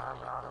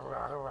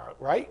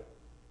 Right?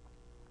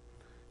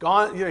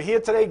 Gone, you're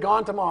here today,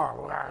 gone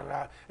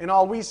tomorrow. And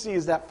all we see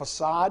is that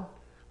facade.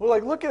 We're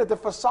like, look at it. The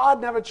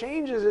facade never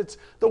changes. It's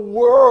the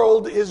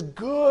world is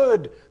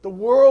good. The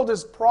world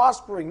is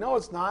prospering. No,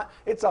 it's not.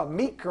 It's a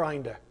meat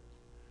grinder.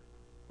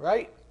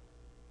 Right?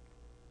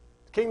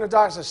 Kingdom of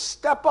Darkness says,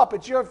 step up.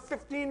 It's your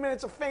 15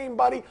 minutes of fame,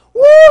 buddy.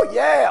 Woo!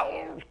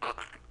 Yeah!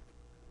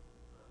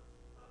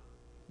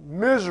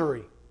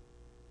 Misery.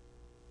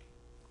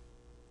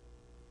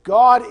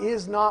 God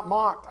is not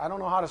mocked. I don't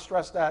know how to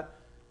stress that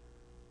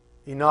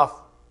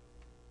enough.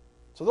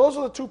 So those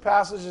are the two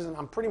passages, and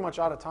I'm pretty much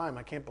out of time.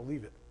 I can't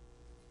believe it.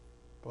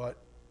 But,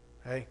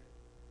 hey.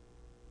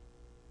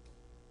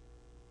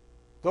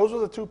 Those are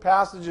the two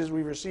passages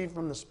we received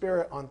from the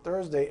Spirit on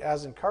Thursday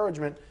as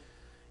encouragement.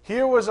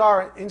 Here was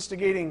our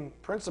instigating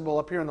principle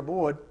up here on the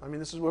board. I mean,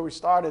 this is where we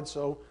started,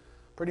 so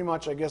pretty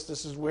much I guess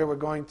this is where we're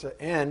going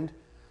to end.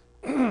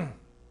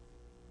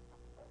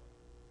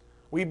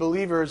 We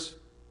believers,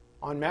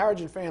 on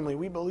marriage and family,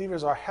 we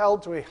believers are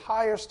held to a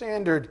higher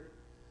standard.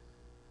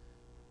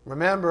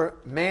 Remember,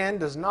 man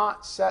does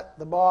not set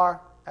the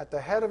bar. At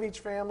the head of each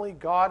family,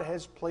 God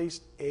has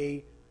placed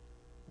a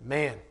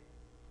man.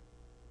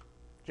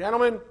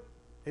 Gentlemen,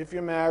 if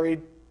you're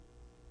married,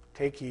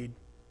 take heed.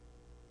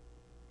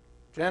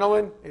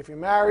 Gentlemen, if you're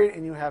married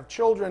and you have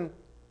children,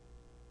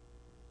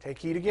 take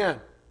heed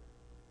again.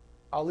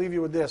 I'll leave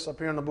you with this up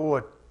here on the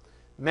board.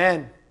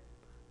 Men,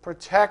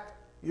 protect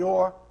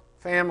your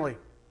family.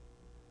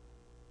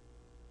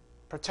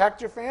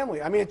 Protect your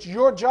family. I mean, it's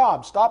your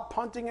job. Stop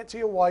punting it to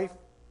your wife.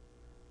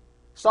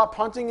 Stop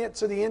punting it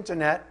to the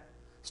internet.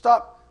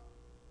 Stop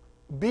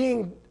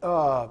being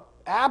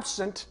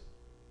absent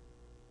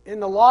in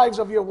the lives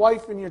of your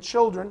wife and your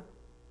children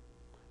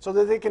so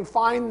that they can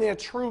find their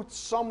truth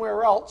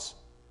somewhere else,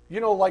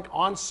 like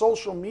on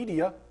social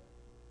media.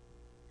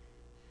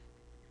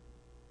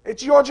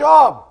 It's your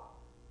job.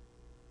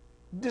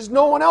 There's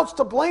no one else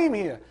to blame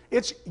here.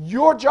 It's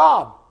your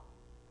job.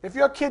 If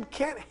your kid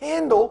can't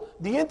handle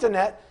the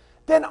internet,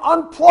 then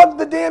unplug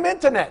the damn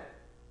internet.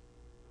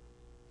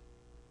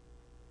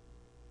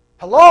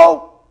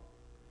 Hello?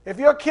 If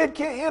your kid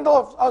can't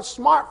handle a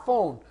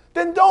smartphone,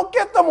 then don't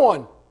get them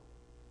one.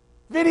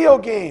 Video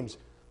games.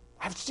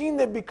 I've seen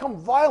them become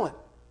violent.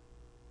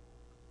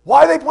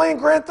 Why are they playing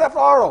Grand Theft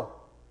Auto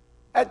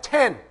at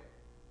 10?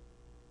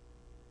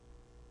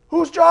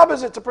 Whose job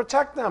is it to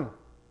protect them?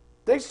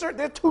 They're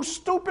too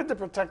stupid to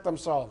protect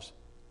themselves.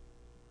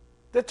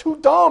 They're too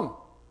dumb.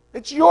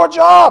 It's your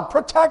job.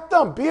 Protect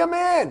them. Be a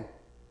man.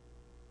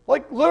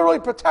 Literally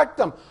protect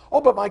them.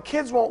 Oh, but my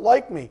kids won't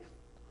like me.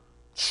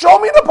 Show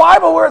me the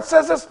Bible where it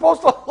says they're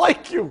supposed to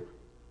like you.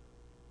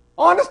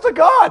 Honest to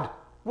God.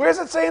 Where does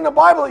it say in the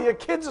Bible that your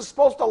kids are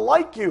supposed to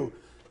like you?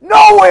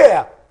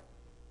 Nowhere.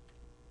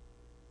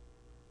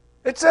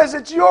 It says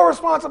it's your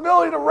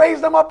responsibility to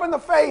raise them up in the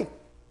faith.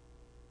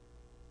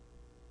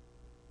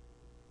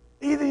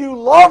 Either you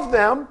love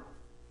them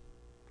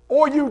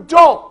or you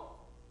don't.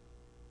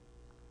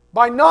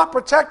 By not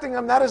protecting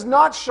them, that is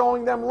not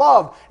showing them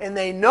love. And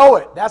they know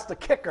it. That's the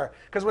kicker.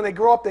 Because when they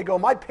grow up, they go,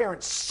 my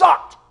parents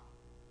sucked.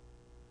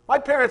 My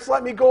parents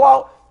let me go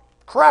out.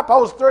 Crap, I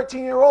was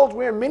 13-year-olds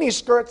wearing mini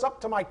skirts up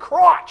to my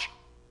crotch.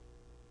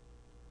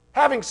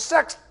 Having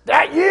sex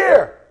that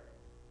year.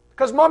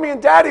 because mommy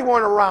and daddy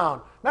weren't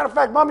around. Matter of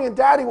fact, mommy and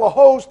daddy were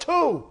hoes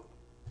too.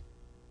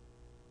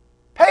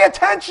 Pay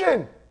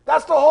attention.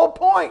 That's the whole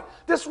point.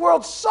 This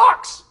world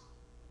sucks.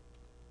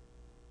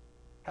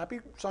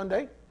 Happy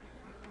Sunday.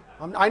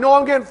 I know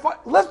I'm getting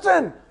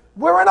listen,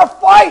 we're in a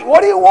fight.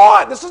 What do you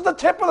want? This is the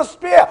tip of the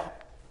spear.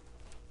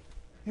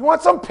 You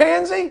want some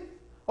pansy?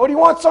 Or do you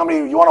want somebody,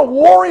 you want a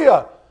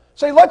warrior?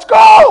 Say, let's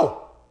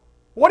go.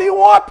 What do you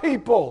want,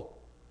 people?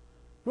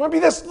 You want to be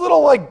this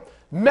little, like,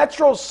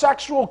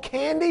 metrosexual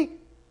candy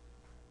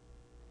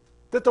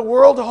that the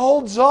world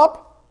holds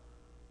up?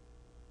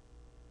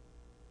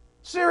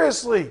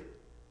 Seriously,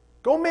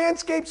 go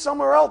manscape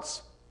somewhere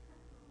else.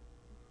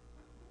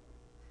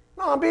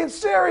 No, I'm being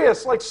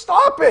serious. Like,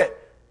 stop it.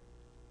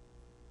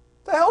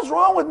 What the hell's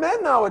wrong with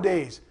men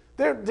nowadays?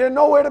 They're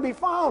nowhere to be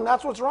found.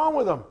 That's what's wrong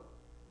with them.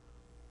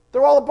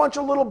 They're all a bunch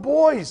of little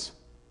boys.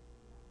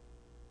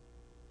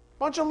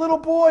 Bunch of little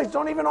boys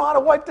don't even know how to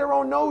wipe their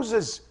own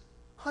noses.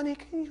 Honey,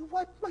 can you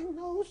wipe my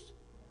nose?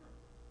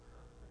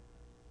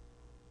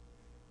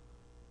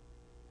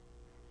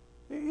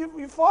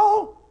 You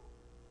follow?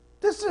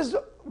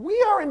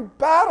 We are in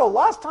battle.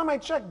 Last time I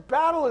checked,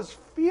 battle is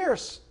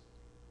fierce.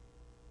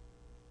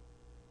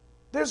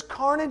 There's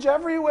carnage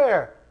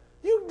everywhere.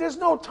 There's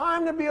no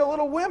time to be a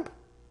little wimp.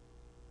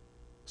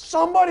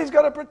 Somebody's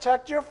got to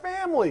protect your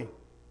family.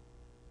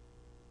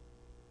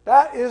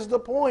 That is the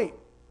point.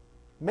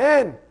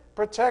 Men,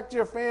 protect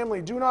your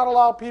family. Do not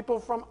allow people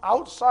from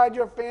outside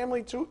your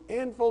family to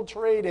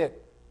infiltrate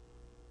it.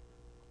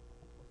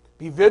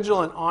 Be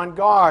vigilant, on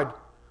guard,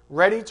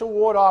 ready to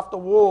ward off the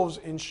wolves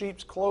in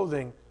sheep's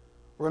clothing.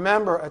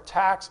 Remember,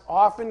 attacks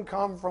often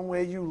come from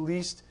where you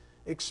least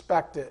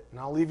expect it. And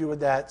I'll leave you with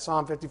that.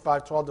 Psalm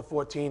 55,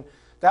 12-14.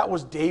 That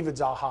was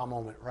David's aha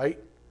moment, right?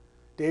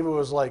 David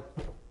was like,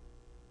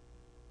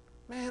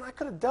 man, I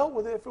could have dealt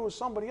with it if it was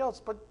somebody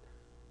else, but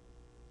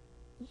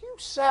you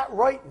sat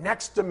right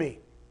next to me.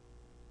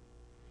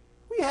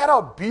 We had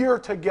a beer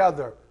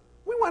together.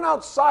 We went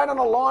outside on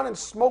the lawn and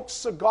smoked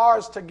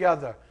cigars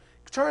together.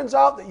 It turns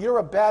out that you're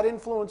a bad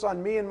influence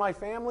on me and my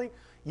family?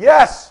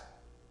 Yes.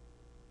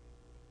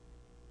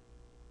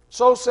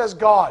 So says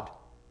God.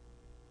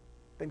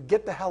 Then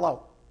get the hell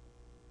out.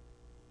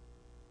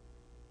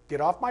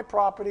 Get off my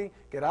property.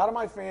 Get out of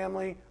my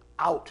family.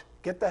 Out.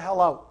 Get the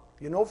hell out.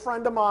 You're no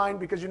friend of mine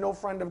because you're no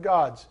friend of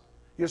God's.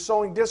 You're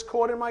sowing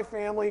discord in my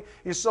family.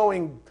 You're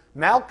sowing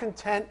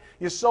malcontent.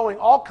 You're sowing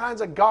all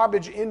kinds of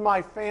garbage in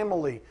my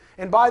family.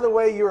 And by the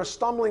way, you're a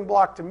stumbling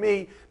block to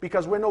me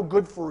because we're no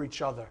good for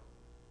each other.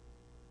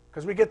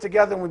 Because we get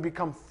together and we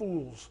become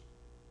fools.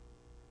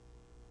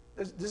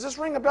 Does this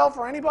ring a bell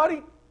for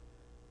anybody?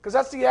 Because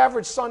that's the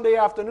average Sunday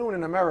afternoon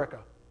in America.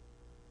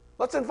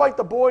 Let's invite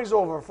the boys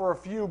over for a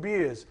few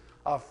beers.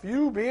 A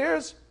few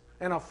beers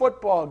and a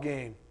football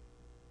game.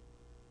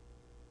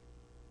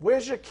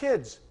 Where's your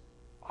kids?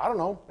 I don't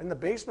know, in the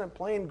basement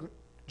playing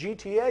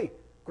GTA,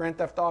 Grand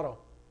Theft Auto.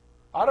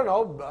 I don't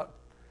know.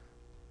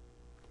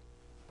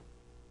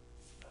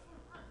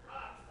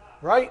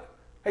 Right?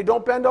 Hey,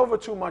 don't bend over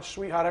too much,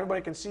 sweetheart.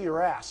 Everybody can see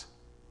your ass.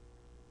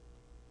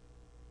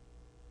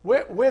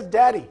 Where's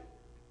Daddy?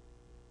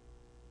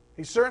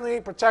 He certainly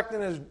ain't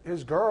protecting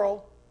his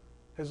girl,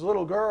 his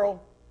little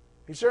girl.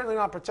 He's certainly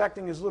not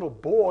protecting his little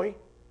boy.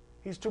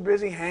 He's too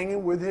busy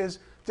hanging with his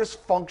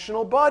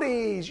dysfunctional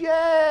buddies.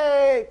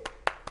 Yay!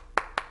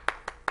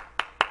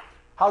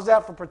 How's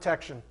that for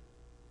protection?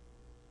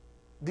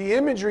 The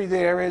imagery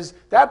there is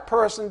that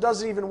person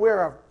doesn't even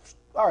wear a...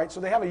 All right,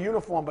 so they have a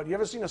uniform, but you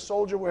ever seen a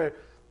soldier where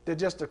they're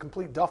just a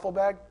complete duffel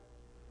bag?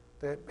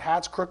 Their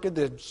hat's crooked,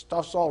 their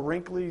stuff's all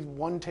wrinkly,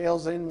 one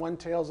tail's in, one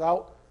tail's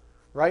out,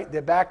 right?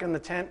 They're back in the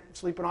tent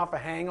sleeping off a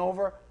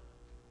hangover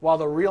while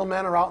the real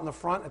men are out in the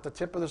front at the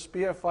tip of the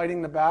spear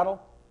fighting the battle.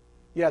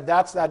 Yeah,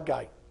 that's that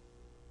guy.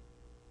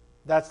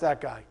 That's that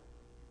guy.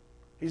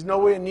 He's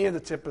nowhere near the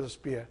tip of the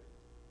spear.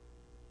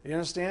 You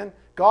understand?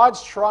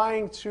 God's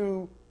trying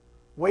to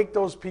wake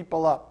those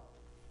people up.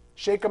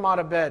 Shake them out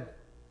of bed.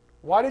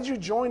 Why did you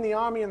join the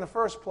army in the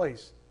first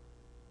place?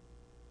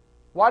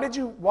 Why did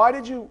you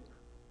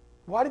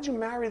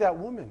marry that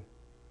woman?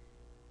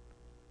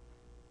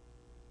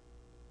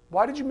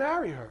 Why did you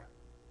marry her?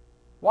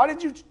 Why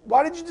did you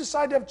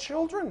decide to have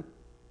children?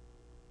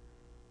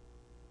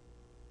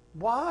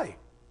 Why?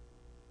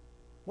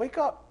 Wake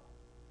up.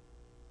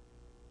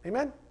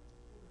 Amen?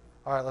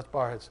 All right, let's bow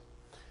our heads.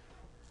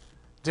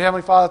 Dear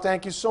Heavenly Father,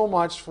 thank you so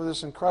much for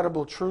this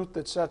incredible truth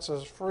that sets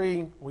us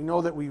free. We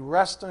know that we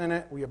rest in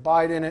it, we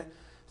abide in it.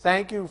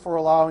 Thank you for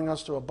allowing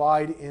us to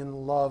abide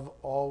in love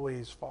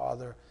always,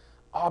 Father.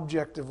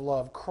 Objective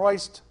love,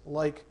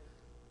 Christ-like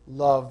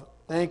love.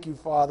 Thank you,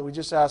 Father. We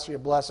just ask for your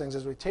blessings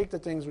as we take the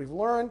things we've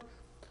learned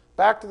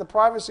back to the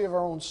privacy of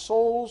our own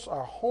souls,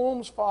 our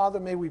homes, Father.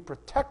 May we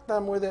protect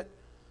them with it.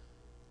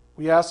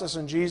 We ask this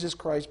in Jesus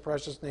Christ's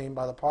precious name.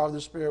 By the power of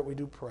the Spirit, we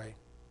do pray.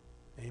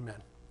 Amen.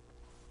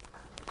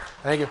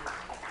 Thank you.